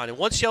 We're fine. And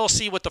once y'all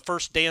see what the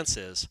first dance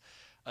is,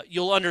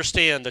 you'll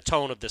understand the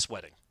tone of this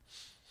wedding.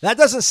 That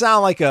doesn't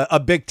sound like a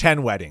Big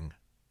Ten wedding.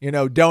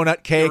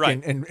 Donut cake You're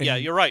right. and yeah,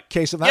 you're right.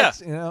 Queso.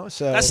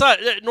 So that's not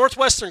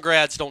Northwestern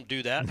grads don't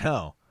do that.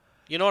 No.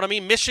 You know what I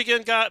mean?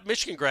 Michigan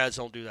grads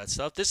don't do that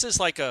stuff. This is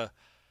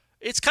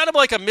it's kind of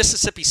like a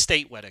Mississippi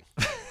State wedding.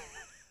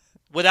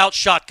 Without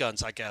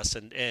shotguns, I guess,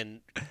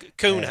 and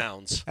coon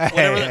hounds.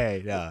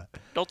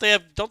 Don't they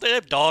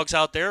have dogs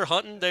out there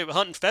hunting? They're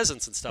hunting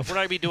pheasants and stuff. We're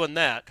not gonna be doing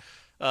that.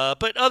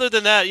 But other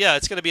than that, yeah,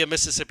 it's gonna be a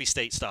Mississippi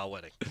State style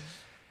wedding.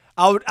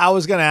 I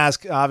was gonna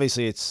ask.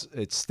 Obviously, it's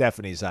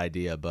Stephanie's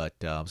idea, but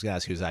I was gonna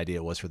ask whose idea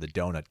it was for the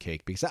donut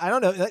cake because I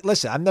don't know.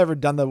 Listen, I've never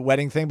done the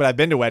wedding thing, but I've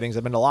been to weddings.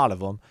 I've been to a lot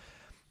of them,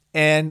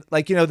 and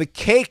the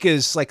cake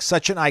is like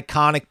such an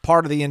iconic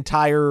part of the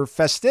entire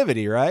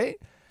festivity, right?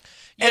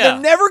 Yeah.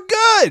 And they're never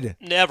good.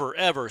 Never,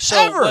 ever. So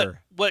ever.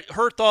 What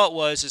her thought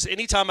was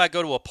anytime I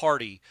go to a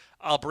party,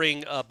 I'll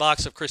bring a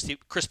box of Krispy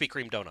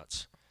Kreme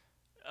donuts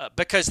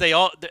because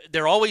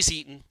they're always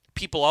eaten.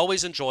 People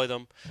always enjoy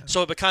them. Yeah.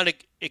 So it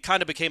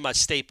kind of became my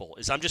staple.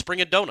 Is I'm just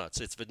bringing donuts.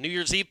 It's a New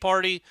Year's Eve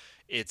party.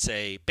 It's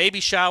a baby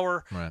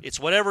shower. Right. It's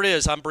whatever it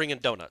is. I'm bringing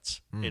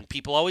donuts, and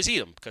people always eat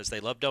them because they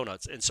love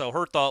donuts. And so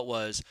her thought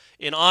was,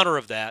 in honor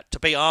of that, to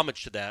pay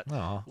homage to that,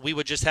 we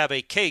would just have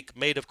a cake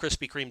made of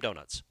Krispy Kreme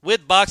donuts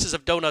with boxes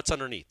of donuts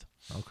underneath.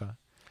 Okay.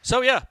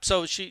 So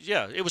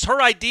it was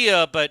her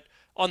idea, but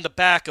on the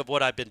back of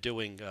what I've been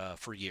doing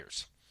for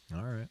years.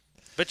 All right.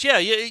 But yeah,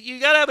 you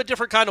got to have a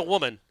different kind of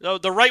woman,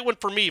 the right one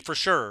for me for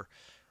sure,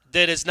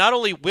 that is not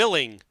only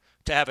willing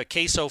to have a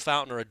queso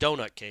fountain or a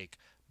donut cake,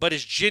 but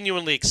is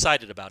genuinely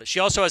excited about it. She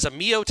also has a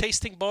Mio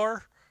tasting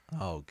bar.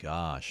 Oh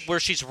gosh. Where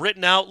she's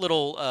written out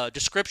little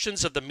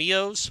descriptions of the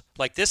Mios.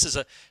 Like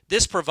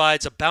this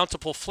provides a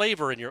bountiful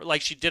flavor in your,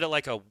 like she did it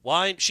like a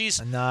wine. She's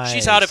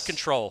out of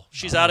control.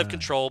 She's out of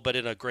control, but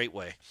in a great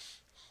way.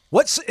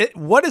 Is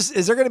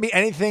there going to be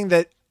anything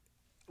that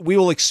we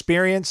will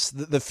experience,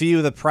 the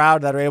few, the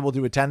proud that are able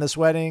to attend this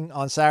wedding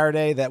on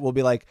Saturday, that will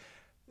be like,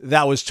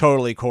 that was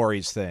totally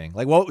Corey's thing?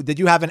 Like, what did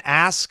you have an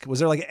ask? Was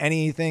there like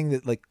anything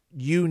that like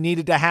you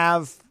needed to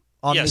have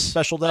on this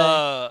special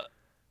day?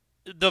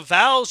 The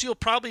vows you'll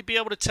probably be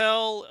able to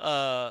tell.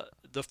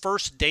 The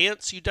first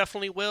dance you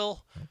definitely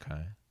will.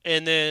 Okay.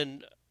 And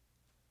then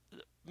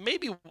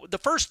maybe the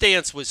first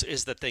dance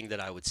is the thing that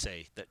I would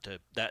say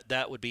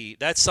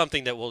that's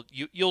something that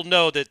you'll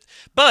know that.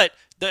 But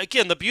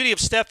again, the beauty of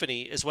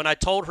Stephanie is when I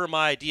told her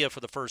my idea for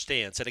the first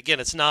dance, and again,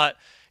 it's not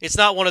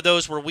one of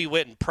those where we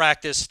went and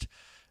practiced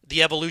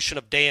the evolution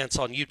of dance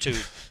on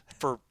YouTube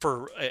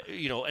for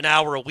an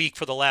hour a week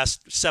for the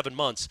last 7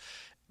 months,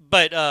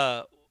 but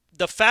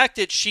the fact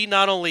that she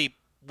not only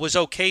was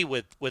okay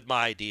with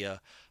my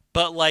idea,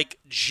 but like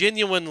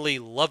genuinely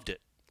loved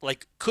it,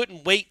 like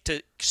couldn't wait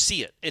to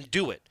see it and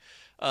do it,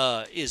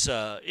 is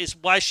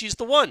why she's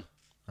the one.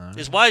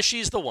 Is why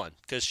she's the one,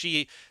 because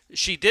she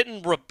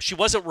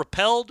wasn't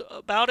repelled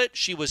about it.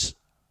 She was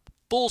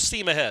full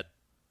steam ahead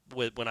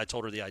when I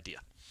told her the idea.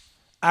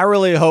 I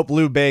really hope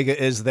Lou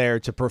Bega is there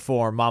to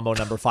perform Mambo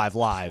No. 5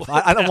 live.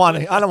 I don't want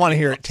to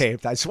hear it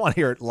taped. I just want to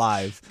hear it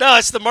live. No,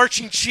 it's the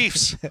Marching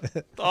Chiefs,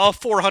 all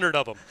 400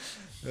 of them.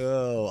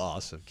 Oh,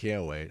 awesome.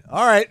 Can't wait.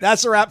 All right,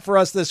 that's a wrap for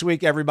us this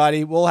week,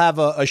 everybody. We'll have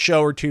a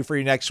show or two for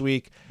you next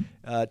week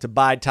to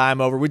bide time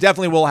over. We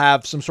definitely will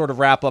have some sort of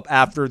wrap-up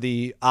after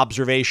the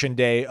observation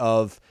day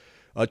of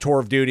a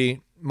tour of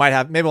duty.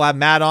 Maybe we'll have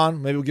Matt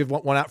on. Maybe we'll give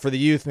one out for the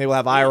youth. Maybe we'll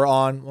have Ira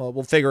on.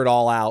 We'll figure it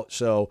all out.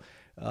 So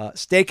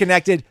stay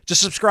connected.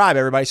 Just subscribe,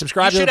 everybody.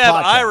 Subscribe to the podcast. You should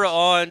have Ira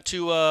on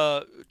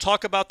to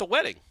talk about the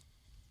wedding.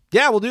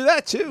 Yeah, we'll do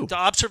that too. The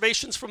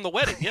observations from the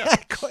wedding. Yeah.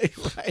 Exactly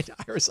right.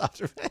 Ira's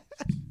observation.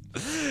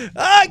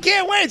 I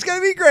can't wait. It's going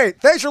to be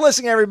great. Thanks for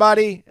listening,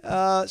 everybody.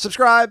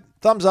 Subscribe,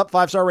 thumbs up,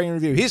 5-star rating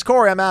review. He's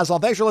Corey. I'm Aslan.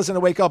 Thanks for listening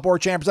to Wake Up War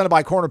Champ, presented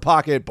by Corner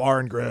Pocket Bar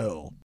and Grill.